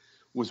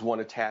was one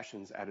of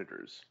Taschen's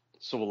editors.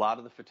 So a lot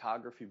of the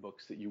photography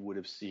books that you would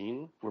have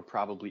seen were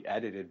probably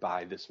edited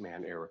by this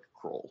man, Eric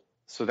Kroll.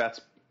 So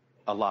that's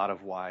a lot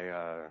of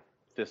why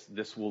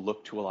this will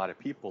look to a lot of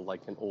people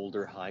like an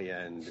older,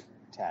 high-end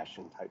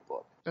Taschen type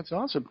book. That's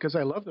awesome, because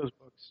I love those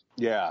books.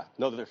 Yeah,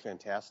 no, they're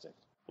fantastic.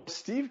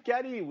 Steve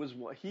Goedde was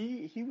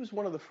he was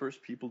one of the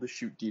first people to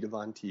shoot Dita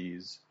Von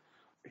Teese.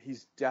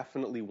 He's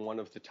definitely one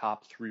of the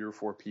top 3 or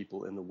 4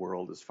 people in the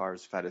world as far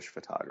as fetish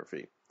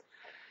photography.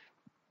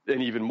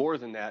 And even more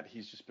than that,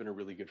 he's just been a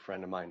really good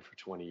friend of mine for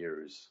 20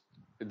 years.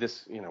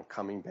 This,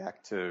 coming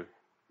back to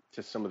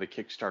some of the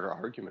Kickstarter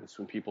arguments,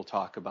 when people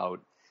talk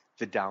about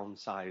the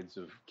downsides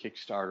of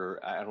Kickstarter,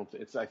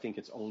 I think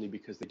it's only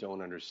because they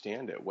don't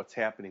understand it. What's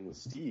happening with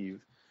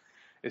Steve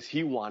is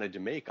he wanted to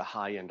make a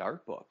high-end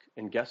art book.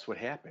 And guess what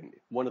happened?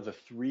 One of the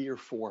 3 or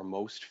 4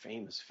 most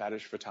famous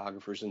fetish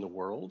photographers in the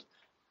world,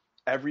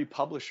 every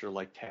publisher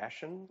like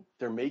Taschen,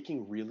 they're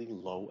making really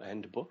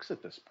low-end books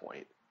at this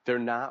point. They're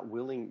not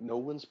willing, no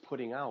one's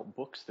putting out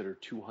books that are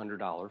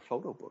 $200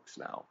 photo books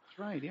now. That's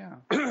right, yeah.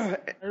 I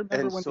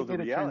remember when so they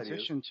made a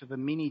transition to the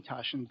mini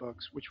Taschen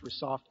books, which were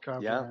soft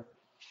cover. Yeah,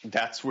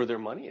 that's where their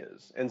money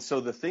is. And so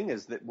the thing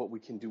is that what we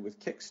can do with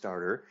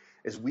Kickstarter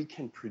is we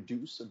can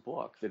produce a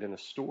book that in a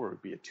store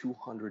would be a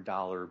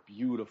 $200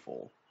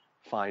 beautiful,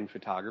 fine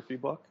photography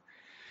book.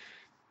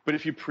 But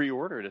if you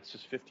pre-order it, it's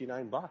just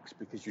 $59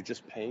 because you're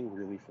just paying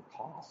really for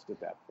cost at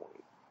that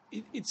point.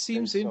 It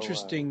seems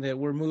interesting that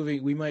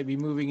we might be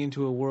moving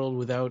into a world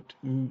without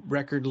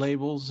record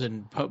labels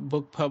and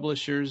book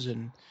publishers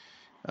and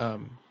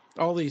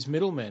all these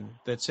middlemen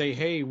that say,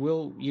 hey,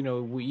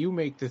 you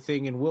make the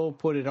thing and we'll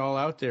put it all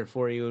out there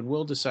for you and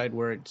we'll decide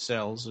where it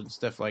sells and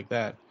stuff like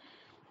that.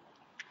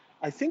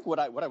 I think what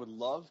I would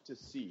love to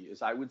see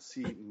is I would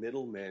see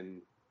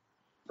middlemen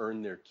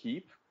earn their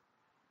keep.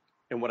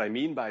 And what I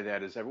mean by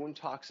that is everyone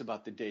talks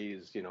about the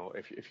days,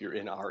 if you're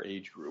in our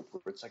age group,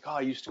 where it's like, oh,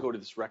 I used to go to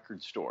this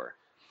record store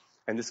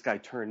and this guy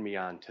turned me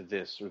on to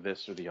this or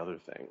the other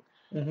thing.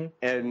 Mm-hmm.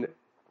 And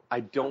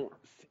I don't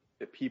think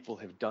that people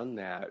have done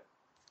that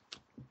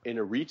in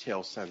a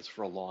retail sense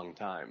for a long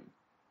time.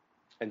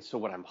 And so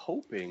what I'm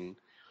hoping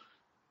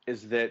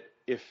is that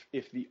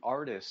if the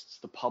artists,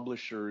 the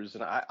publishers,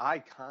 and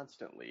I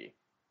constantly,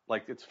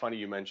 like, it's funny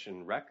you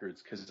mentioned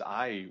records because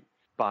I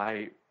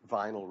buy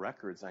vinyl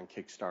records on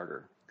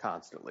Kickstarter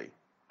constantly.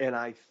 And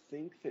I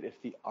think that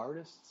if the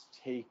artists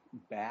take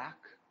back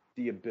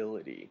the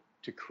ability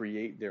to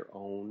create their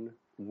own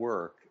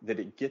work, that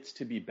it gets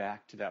to be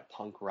back to that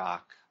punk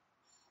rock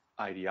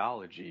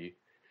ideology,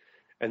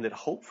 and that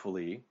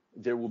hopefully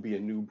there will be a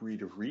new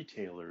breed of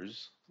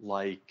retailers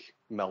like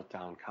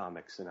Meltdown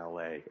Comics in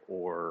LA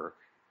or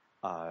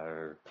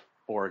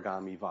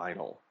Origami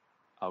Vinyl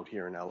out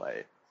here in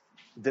LA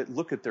that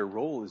look at their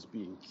role as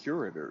being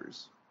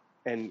curators,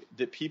 and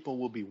that people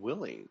will be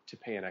willing to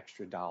pay an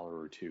extra $1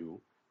 or $2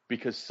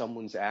 because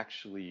someone's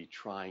actually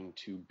trying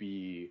to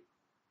be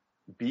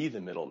the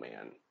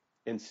middleman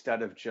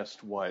instead of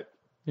just what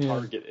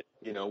Target,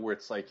 where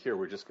it's like, here,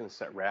 we're just going to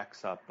set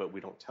racks up, but we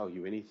don't tell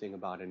you anything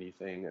about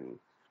anything. And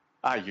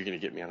you're going to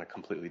get me on a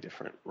completely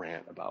different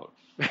rant about.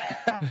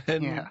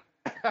 Yeah.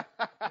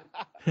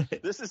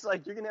 This is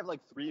like, you're going to have like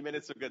 3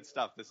 minutes of good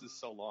stuff. This is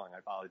so long. I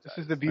apologize.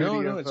 This is the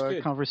beauty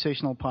of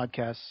conversational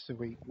podcasts. So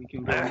we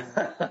can go.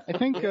 I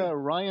think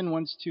Ryan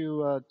wants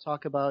to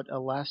talk about a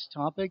last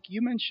topic.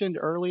 You mentioned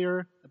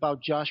earlier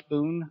about Josh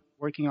Boone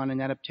working on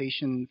an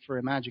adaptation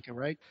for Imajica,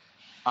 right?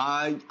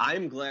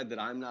 I'm glad that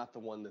I'm not the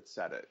one that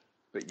said it,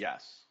 but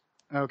yes.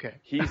 Okay.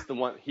 He's the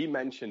one. He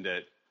mentioned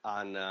it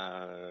on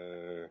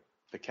the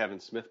Kevin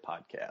Smith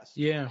podcast.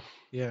 Yeah.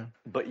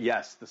 But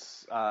yes,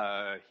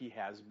 he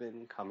has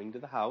been coming to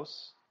the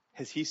house.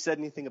 Has he said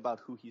anything about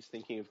who he's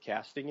thinking of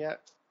casting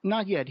yet?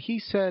 Not yet. He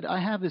said, I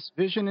have this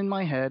vision in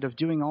my head of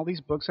doing all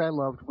these books I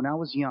loved when I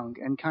was young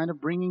and kind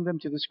of bringing them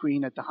to the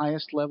screen at the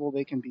highest level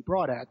they can be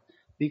brought at,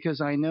 because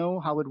I know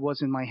how it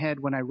was in my head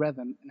when I read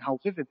them and how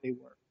vivid they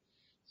were.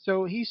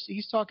 So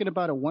he's talking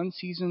about a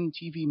 1-season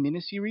TV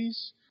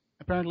miniseries.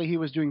 Apparently he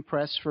was doing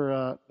press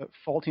for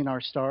Fault in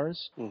Our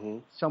Stars. Mm-hmm.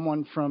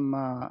 Someone from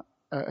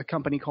a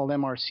company called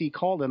MRC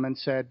called him and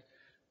said,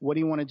 what do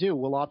you want to do?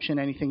 We'll option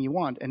anything you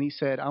want. And he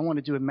said, I want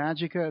to do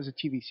Imajica as a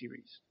TV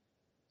series.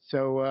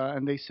 So,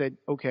 and they said,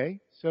 okay.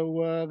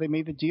 So they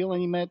made the deal, and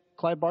he met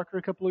Clive Barker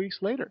a couple of weeks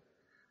later.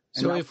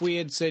 So if we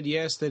had said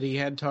yes, that he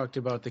had talked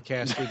about the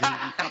casting,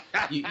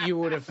 you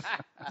would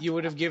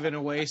have given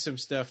away some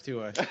stuff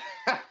to us.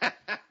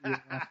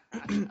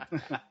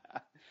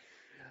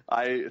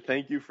 I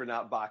thank you for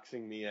not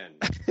boxing me in.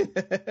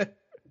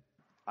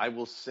 I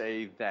will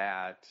say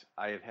that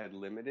I have had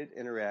limited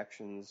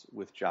interactions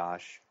with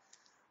Josh,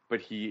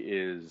 but he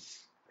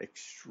is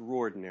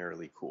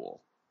extraordinarily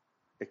cool.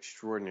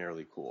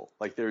 Extraordinarily cool.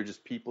 Like, there are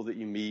just people that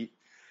you meet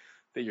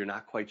that you're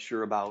not quite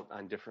sure about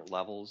on different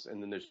levels,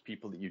 and then there's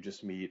people that you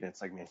just meet, and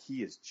it's like, man,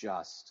 he's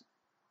just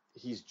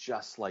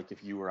like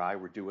if you or I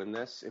were doing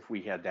this, if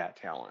we had that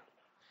talent.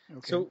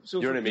 Okay. So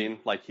you know what I mean?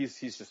 Like, he's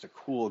just a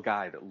cool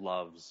guy that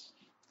loves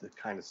the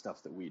kind of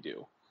stuff that we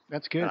do.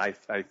 That's good.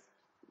 And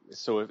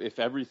So if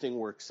everything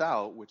works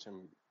out, which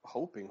I'm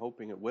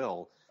hoping it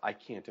will, I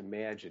can't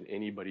imagine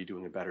anybody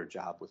doing a better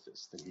job with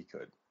this than he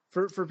could.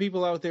 For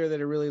people out there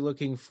that are really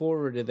looking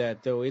forward to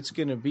that, though, it's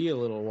going to be a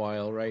little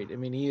while, right? I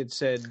mean, he had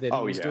said that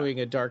he was doing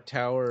a Dark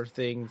Tower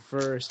thing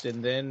first,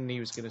 and then he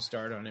was going to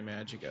start on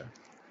Imajica.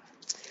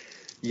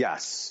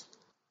 Yes.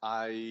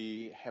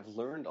 I have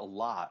learned a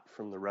lot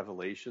from the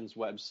Revelations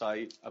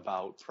website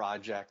about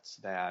projects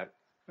that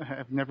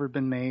have never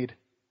been made.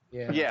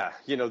 Yeah,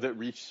 that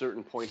reach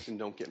certain points and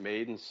don't get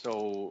made. And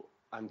so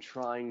I'm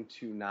trying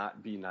to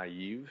not be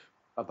naive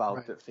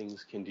about that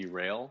things can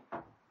derail.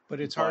 But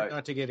it's hard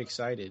not to get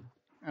excited.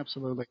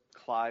 Absolutely.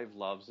 Clive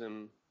loves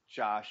him.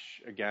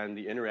 Josh, again,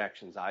 the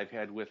interactions I've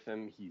had with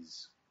him,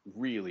 he's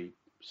really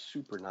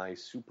super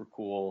nice, super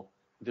cool.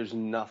 There's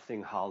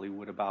nothing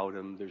Hollywood about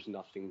him. There's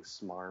nothing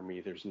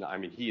smarmy.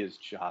 He is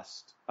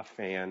just a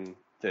fan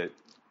that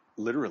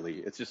literally,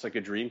 it's just like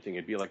a dream thing.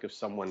 It'd be like if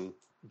someone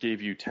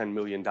gave you $10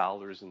 million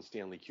in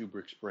Stanley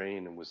Kubrick's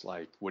brain and was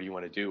like, what do you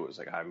want to do? It was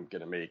like, I'm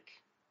going to make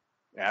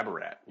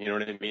Aberrat. You know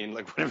what I mean?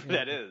 Like whatever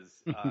that is.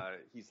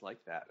 He's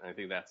like that. And I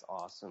think that's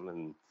awesome.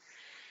 And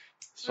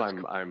so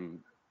I'm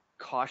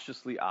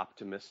cautiously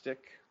optimistic.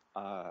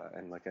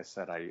 And like I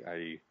said,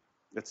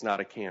 it's not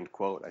a canned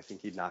quote. I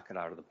think he'd knock it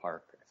out of the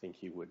park. I think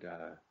he would.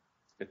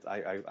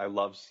 I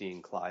love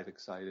seeing Clive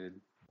excited.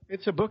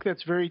 It's a book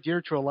that's very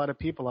dear to a lot of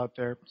people out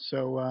there.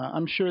 So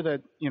I'm sure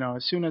that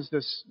as soon as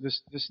this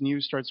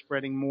news starts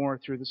spreading more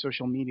through the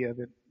social media,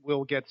 that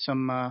we'll get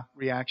some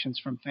reactions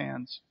from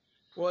fans.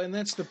 Well, and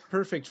that's the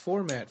perfect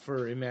format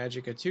for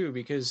Imajica too,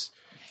 because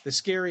the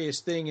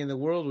scariest thing in the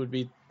world would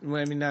be,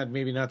 maybe not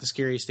the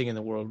scariest thing in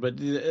the world, but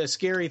a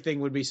scary thing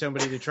would be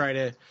somebody to try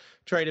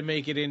to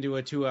make it into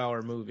a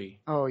 2-hour movie.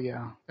 Oh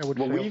yeah, that would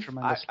fail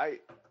tremendously.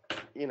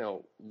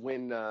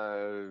 When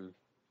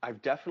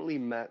I've definitely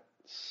met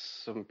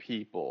some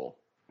people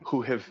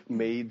who have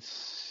made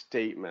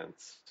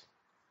statements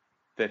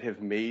that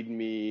have made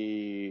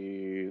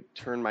me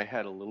turn my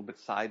head a little bit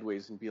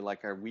sideways and be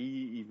like, are we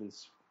even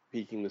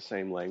speaking the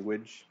same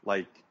language?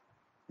 Like,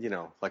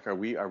 are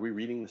we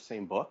reading the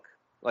same book?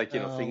 Like,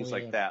 things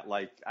like that.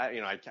 Like, I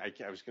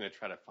was going to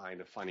try to find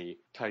a funny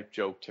type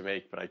joke to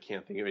make, but I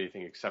can't think of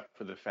anything except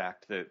for the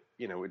fact that,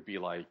 it would be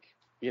like,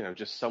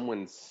 just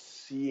someone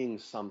seeing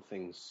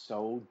something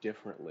so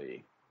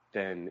differently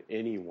than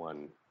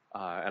anyone.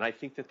 And I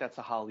think that that's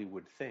a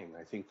Hollywood thing.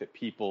 I think that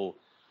people,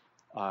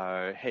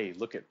 hey,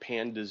 look at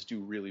pandas do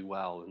really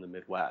well in the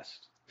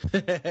Midwest.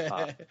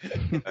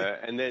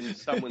 And then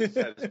someone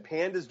says,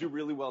 pandas do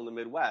really well in the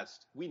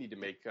Midwest. We need to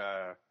make,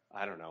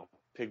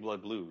 Pig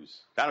Blood Blues.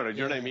 I don't know. Do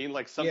you know what I mean?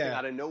 Like something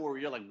out of nowhere where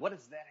you're like, what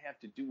does that have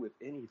to do with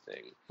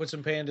anything? Put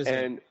some pandas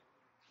in.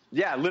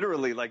 Yeah,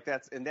 literally, like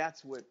that's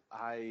what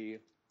I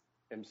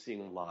am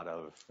seeing a lot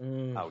of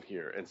out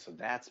here. And so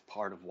that's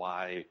part of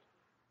why,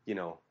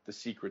 the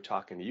secret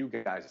talking to you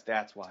guys,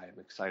 that's why I'm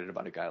excited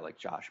about a guy like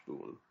Josh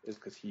Boone, is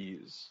because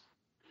he's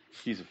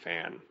a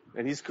fan,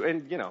 and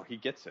he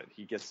gets it.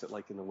 He gets it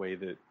like in the way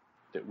that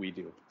we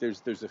do.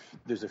 There's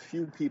a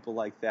few people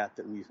like that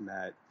we've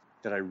met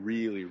that I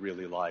really,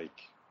 really like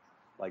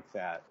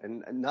that.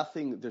 And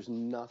there's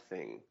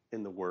nothing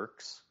in the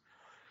works,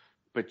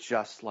 but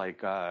just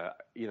like,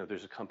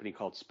 there's a company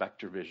called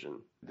Spectre Vision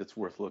that's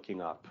worth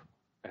looking up.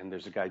 And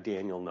there's a guy,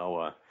 Daniel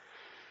Noah,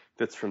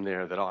 that's from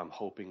there that I'm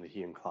hoping that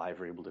he and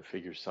Clive are able to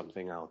figure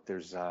something out.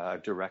 There's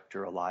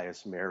director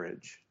Elias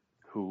Marriage,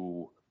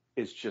 who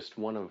is just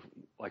one of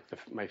like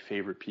my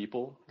favorite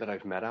people that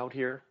I've met out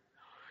here,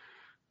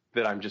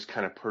 that I'm just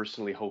kind of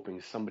personally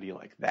hoping somebody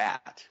like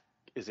that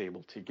is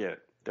able to get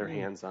their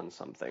hands on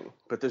something.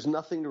 But there's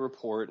nothing to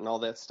report, and all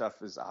that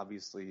stuff is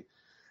obviously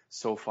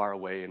so far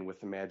away. And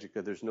with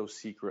Imajica, there's no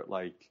secret,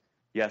 like,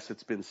 yes,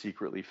 it's been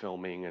secretly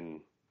filming, and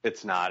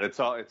it's not.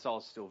 It's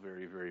all still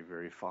very, very,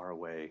 very far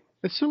away.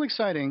 It's still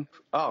exciting.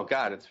 Oh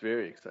God, it's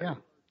very exciting. Yeah.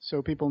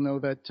 So people know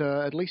that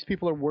at least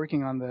people are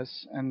working on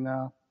this, and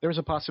there's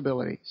a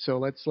possibility. So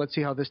let's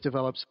see how this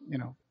develops.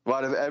 Well,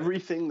 out of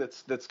everything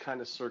that's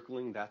kind of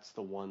circling, that's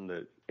the one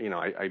that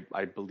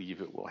I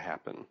believe it will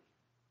happen.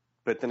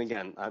 But then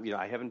again,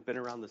 I haven't been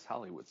around this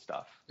Hollywood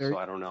stuff, so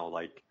I don't know.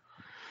 Like,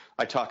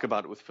 I talk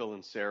about it with Phil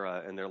and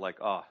Sarah, and they're like,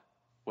 "Oh,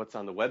 what's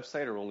on the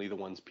website are only the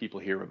ones people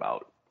hear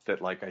about."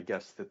 That, like, I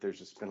guess that there's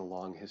just been a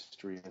long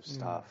history of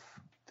stuff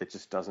that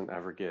just doesn't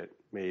ever get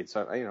made.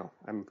 So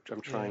I'm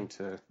trying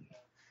to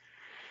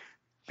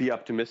be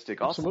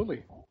optimistic.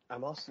 Absolutely. Also,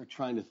 I'm also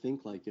trying to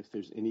think, like, if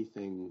there's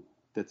anything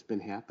that's been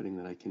happening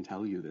that I can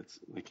tell you that's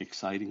like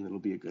exciting, that'll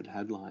be a good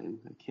headline.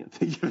 I can't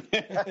think of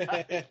it.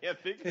 I can't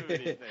think of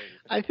anything.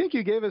 I think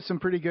you gave us some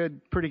pretty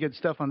good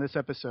stuff on this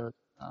episode.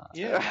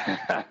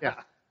 Yeah,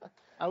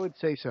 I would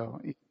say so.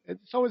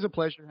 It's always a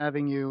pleasure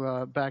having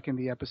you back in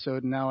the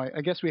episode. And now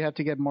I guess we have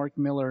to get Mark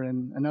Miller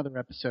in another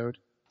episode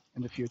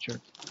in the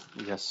future.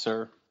 Yes,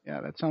 sir.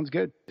 Yeah, that sounds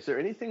good. Is there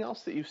anything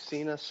else that you've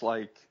seen us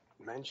like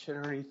mention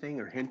or anything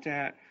or hint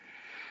at?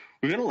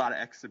 We've got a lot of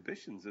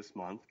exhibitions this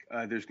month.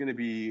 There's going to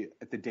be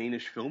at the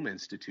Danish Film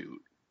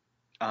Institute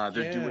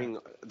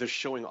They're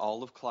showing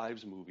all of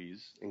Clive's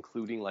movies,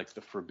 including like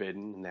The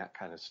Forbidden and that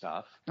kind of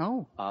stuff.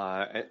 Oh.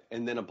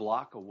 And then a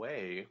block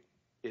away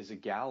is a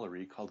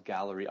gallery called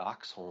Gallery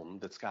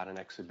Oxholm that's got an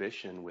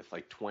exhibition with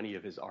like 20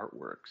 of his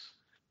artworks.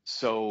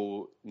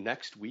 So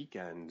next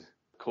weekend,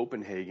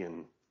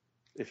 Copenhagen,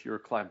 if you're a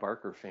Clive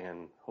Barker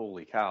fan,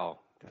 holy cow,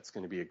 that's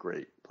going to be a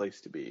great place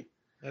to be.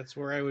 That's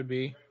where I would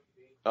be.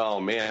 Oh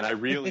man,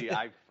 I've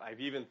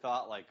even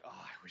thought like, oh,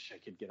 I wish I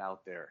could get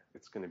out there.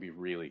 It's going to be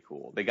really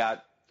cool. They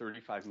got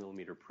 35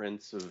 millimeter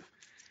prints of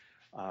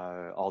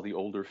all the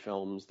older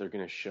films. They're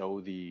going to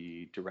show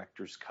the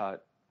director's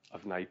cut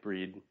of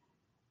Nightbreed.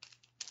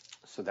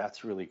 So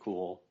that's really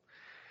cool.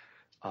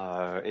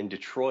 In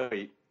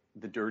Detroit,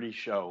 the Dirty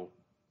Show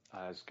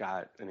has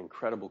got an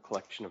incredible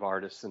collection of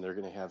artists, and they're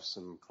going to have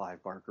some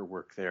Clive Barker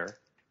work there.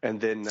 And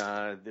then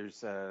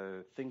there's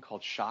a thing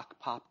called Shock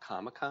Pop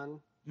Comic-Con.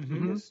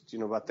 Mm-hmm. Do you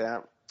know about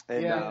that?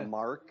 And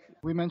Mark?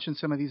 We mentioned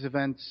some of these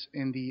events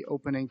in the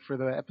opening for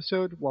the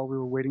episode while we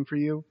were waiting for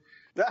you.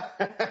 There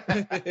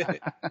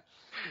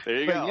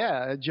you go.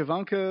 Yeah,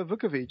 Jovanka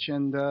Vukovic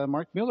and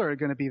Mark Miller are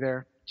going to be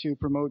there to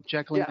promote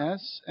Jacqueline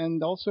S.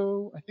 And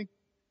also, I think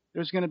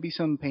there's going to be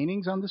some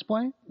paintings on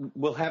display.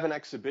 We'll have an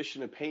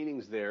exhibition of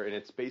paintings there, and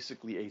it's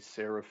basically a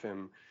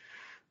Seraphim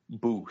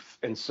booth.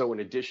 And so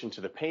in addition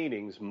to the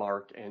paintings,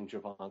 Mark and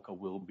Jovanka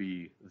will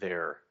be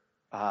there.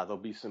 There'll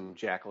be some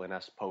Jacqueline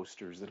S.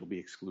 posters that'll be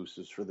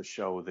exclusives for the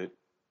show that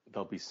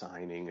they'll be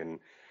signing, and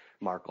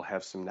Mark will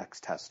have some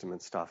Next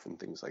Testament stuff and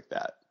things like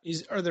that.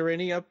 Are there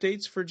any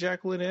updates for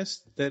Jacqueline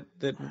S. that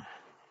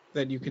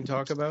you can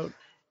talk about?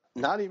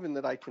 Not even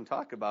that I can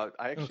talk about.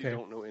 I actually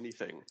don't know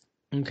anything.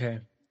 Okay.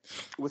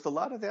 With a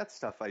lot of that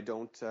stuff, I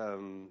don't.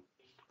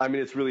 I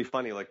mean, it's really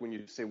funny. Like when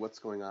you say what's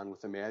going on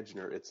with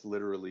Imaginer, it's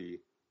literally,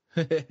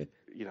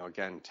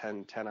 again,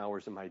 10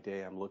 hours of my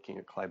day, I'm looking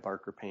at Clive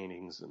Barker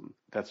paintings, and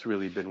that's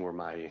really been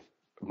where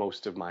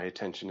most of my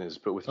attention is.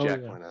 But with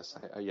Jacqueline S.,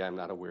 I'm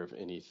not aware of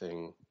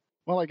anything.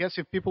 Well, I guess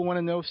if people want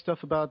to know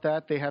stuff about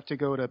that, they have to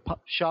go to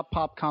Shop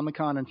Pop Comic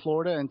Con in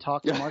Florida and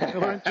talk to Mark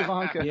Miller and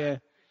Jovanka. Yeah.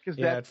 Because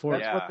that's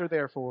what they're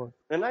there for.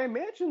 And I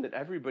imagine that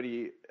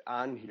everybody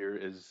on here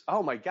is,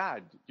 oh my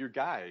God, your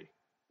guy,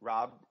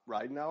 Rob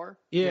Ridenauer?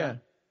 Yeah.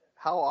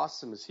 How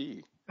awesome is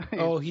he?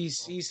 Oh,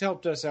 he's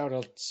helped us out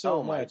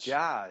so much. Oh my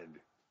God.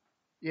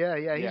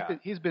 Yeah.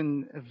 He's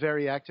been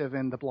very active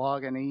in the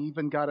blog, and he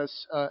even got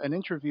us an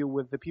interview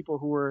with the people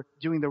who were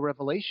doing the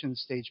Revelation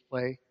stage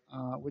play,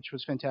 which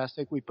was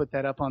fantastic. We put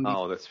that up on the...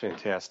 Oh, that's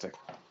fantastic.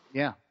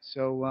 Yeah.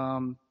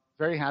 So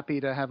very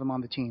happy to have him on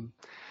the team.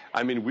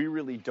 I mean, we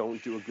really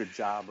don't do a good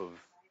job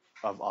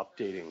of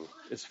updating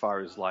as far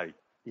as like,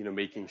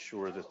 making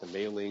sure that the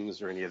mailings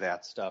or any of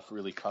that stuff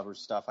really covers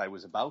stuff. I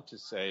was about to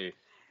say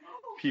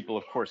people,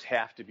 of course,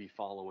 have to be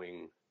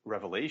following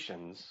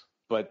Revelations,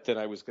 but then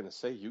I was going to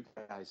say you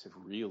guys have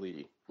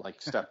really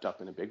stepped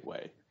up in a big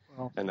way.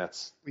 Well, and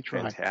that's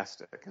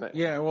fantastic.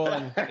 Yeah, well,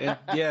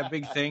 and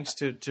big thanks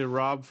to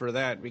Rob for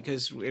that,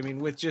 because I mean,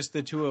 with just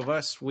the two of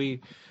us,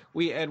 we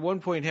at one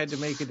point had to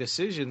make a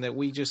decision that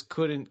we just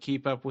couldn't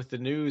keep up with the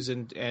news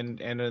and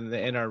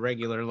our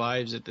regular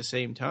lives at the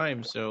same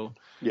time. So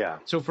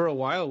so for a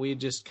while we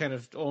just kind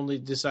of only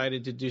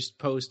decided to just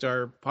post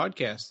our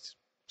podcasts.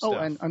 Oh,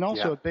 and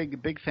also a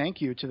big thank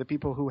you to the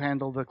people who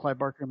handle the Clive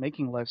Barker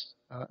mailing list.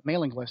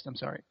 I'm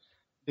sorry.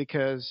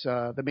 Because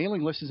the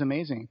mailing list is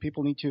amazing.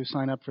 People need to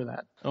sign up for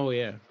that. Oh,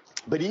 yeah.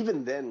 But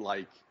even then,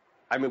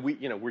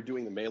 we're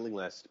doing the mailing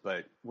list,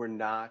 but we're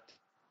not.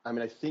 I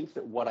mean, I think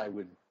that what I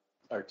would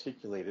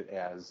articulate it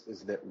as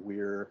is that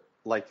we're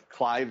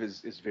Clive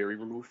is very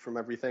removed from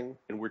everything,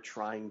 and we're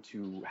trying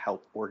to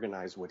help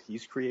organize what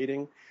he's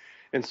creating.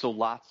 And so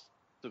lots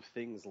of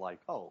things like,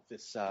 oh,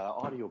 this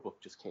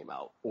audiobook just came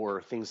out,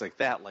 or things like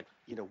that.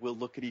 We'll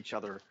look at each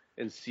other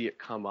and see it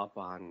come up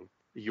on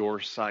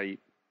your site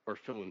or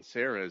Phil and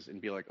Sarah's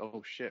and be like,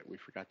 oh shit, we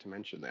forgot to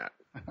mention that.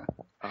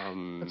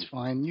 That's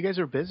fine. You guys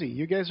are busy.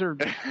 You guys are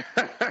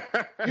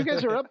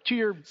up to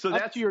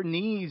your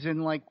knees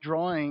in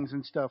drawings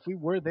and stuff.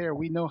 We're there.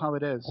 We know how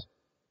it is.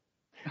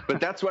 But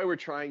that's why we're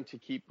trying to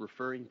keep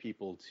referring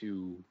people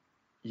to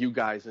you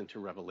guys and to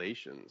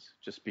Revelations,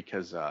 just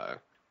because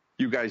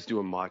you guys do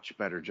a much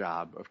better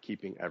job of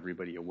keeping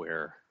everybody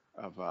aware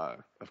of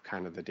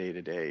kind of the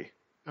day-to-day.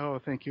 Oh,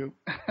 thank you.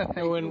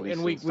 and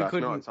we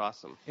couldn't. No, it's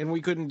awesome. And we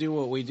couldn't do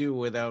what we do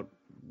without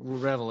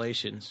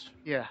Revelations.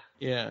 Yeah.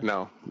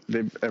 No,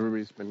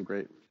 everybody's been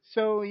great.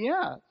 So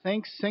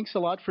thanks a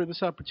lot for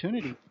this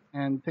opportunity,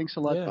 and thanks a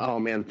lot. Yeah. Oh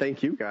man,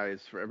 thank you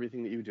guys for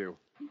everything that you do.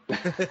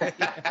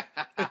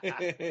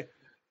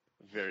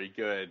 Very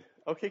good.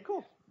 Okay,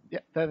 cool. Yeah,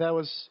 that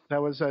was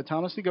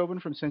Thomas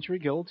Negovan from Century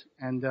Guild,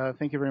 and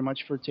thank you very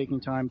much for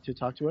taking time to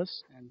talk to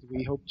us. And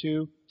we hope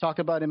to talk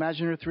about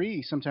Imaginer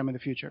 3 sometime in the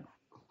future.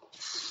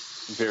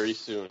 Very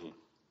soon.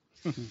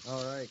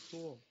 All right,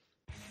 cool.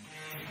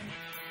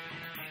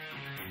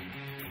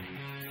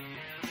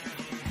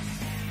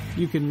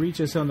 You can reach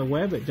us on the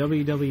web at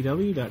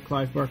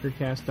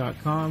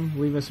www.clivebarkercast.com.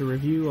 Leave us a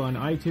review on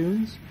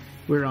iTunes.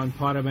 We're on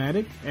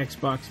Podomatic,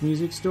 Xbox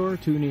Music Store,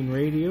 TuneIn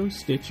Radio,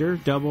 Stitcher,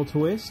 Double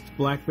Twist,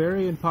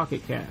 BlackBerry, and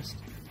Pocket Cast.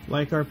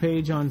 Like our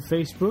page on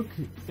Facebook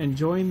and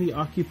join the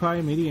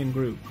Occupy Midian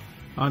group.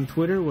 On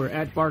Twitter, we're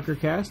at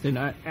BarkerCast and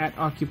at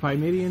Occupy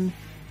Midian.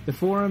 The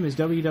forum is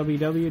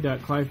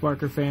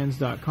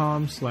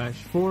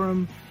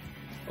www.clivebarkerfans.com/forum.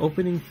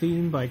 Opening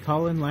theme by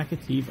Colin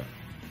Lakativa.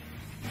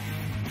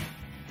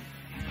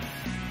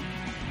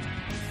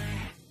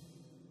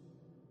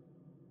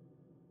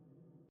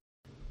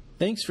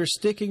 Thanks for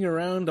sticking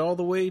around all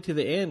the way to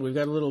the end. We've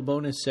got a little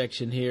bonus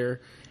section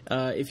here.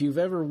 If you've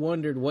ever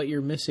wondered what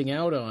you're missing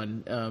out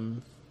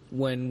on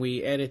when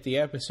we edit the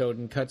episode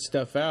and cut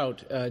stuff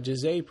out,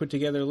 Jose put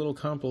together a little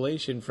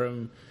compilation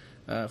from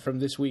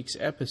this week's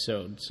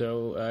episode.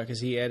 So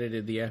because he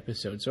edited the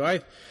episode,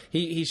 so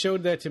he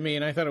showed that to me,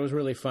 and I thought it was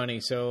really funny.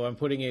 So I'm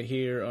putting it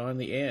here on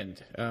the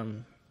end.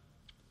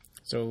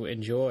 So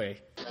enjoy.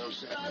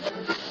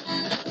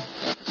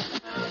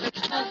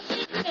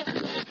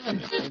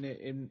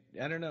 And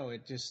I don't know. I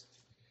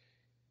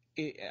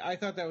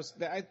thought that was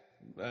that.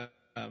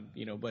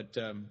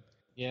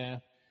 Yeah.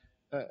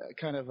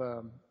 Kind of,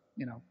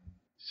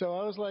 So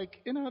I was like,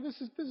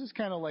 this is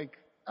kind of like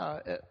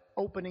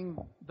opening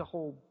the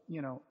whole,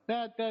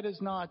 that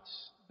is not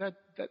that.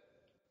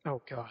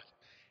 Oh God.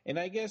 And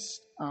I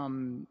guess.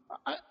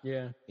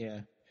 Yeah.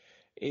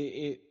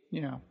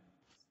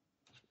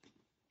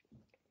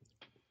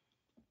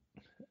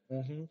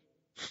 Mm-hmm.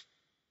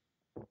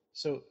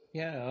 So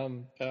yeah,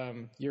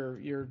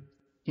 you're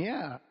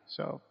yeah.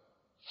 So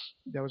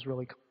that was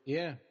really cool.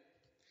 Yeah,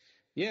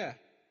 and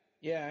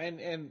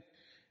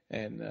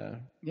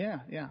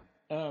yeah.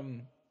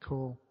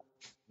 Cool.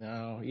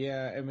 No,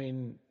 yeah. I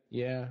mean,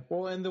 yeah.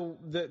 Well, and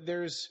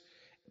there's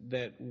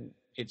that.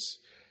 It's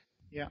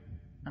yeah.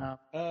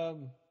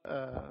 And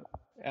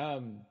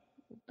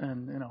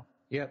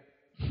Yep.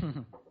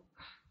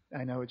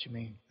 I know what you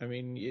mean. I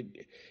mean,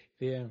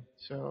 yeah.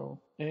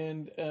 So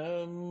and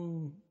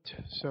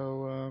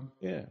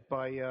yeah.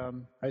 By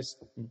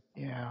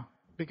yeah,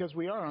 because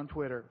we are on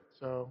Twitter.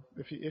 So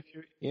if you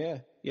yeah.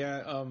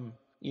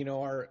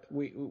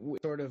 We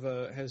sort of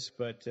has,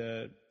 but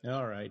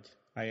all right.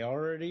 I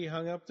already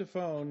hung up the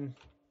phone.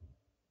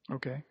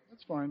 Okay,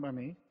 that's fine by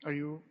me. Are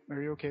you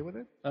okay with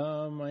it?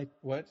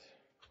 What?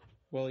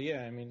 Well,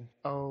 yeah. I mean.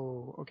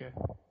 Oh, okay.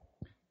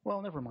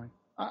 Well, never mind.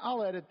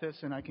 I'll edit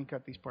this and I can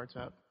cut these parts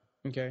out.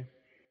 Okay.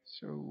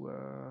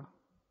 So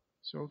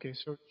okay.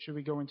 So should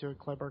we go into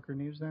Clive Barker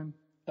news then?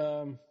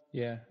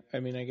 Yeah. I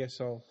mean, I guess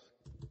I'll.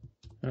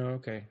 Oh,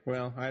 okay.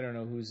 Well, I don't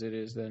know whose it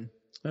is then.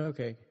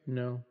 Okay.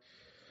 No.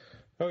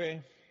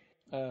 Okay.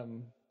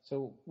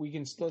 So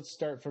let's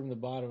start from the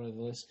bottom of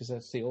the list because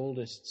that's the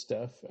oldest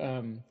stuff.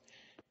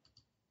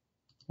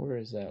 Where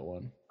is that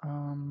one?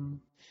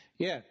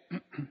 Yeah.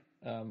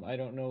 I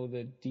don't know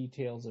the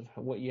details of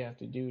what you have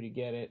to do to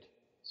get it.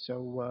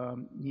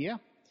 So yeah.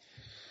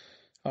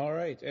 All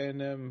right,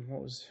 and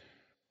what was,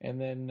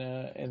 and then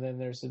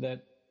there's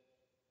that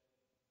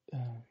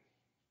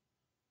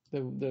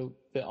the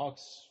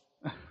ox.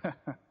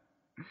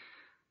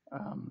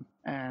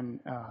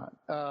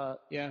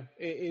 Yeah,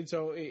 it's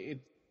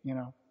it's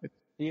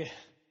yeah,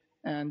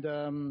 and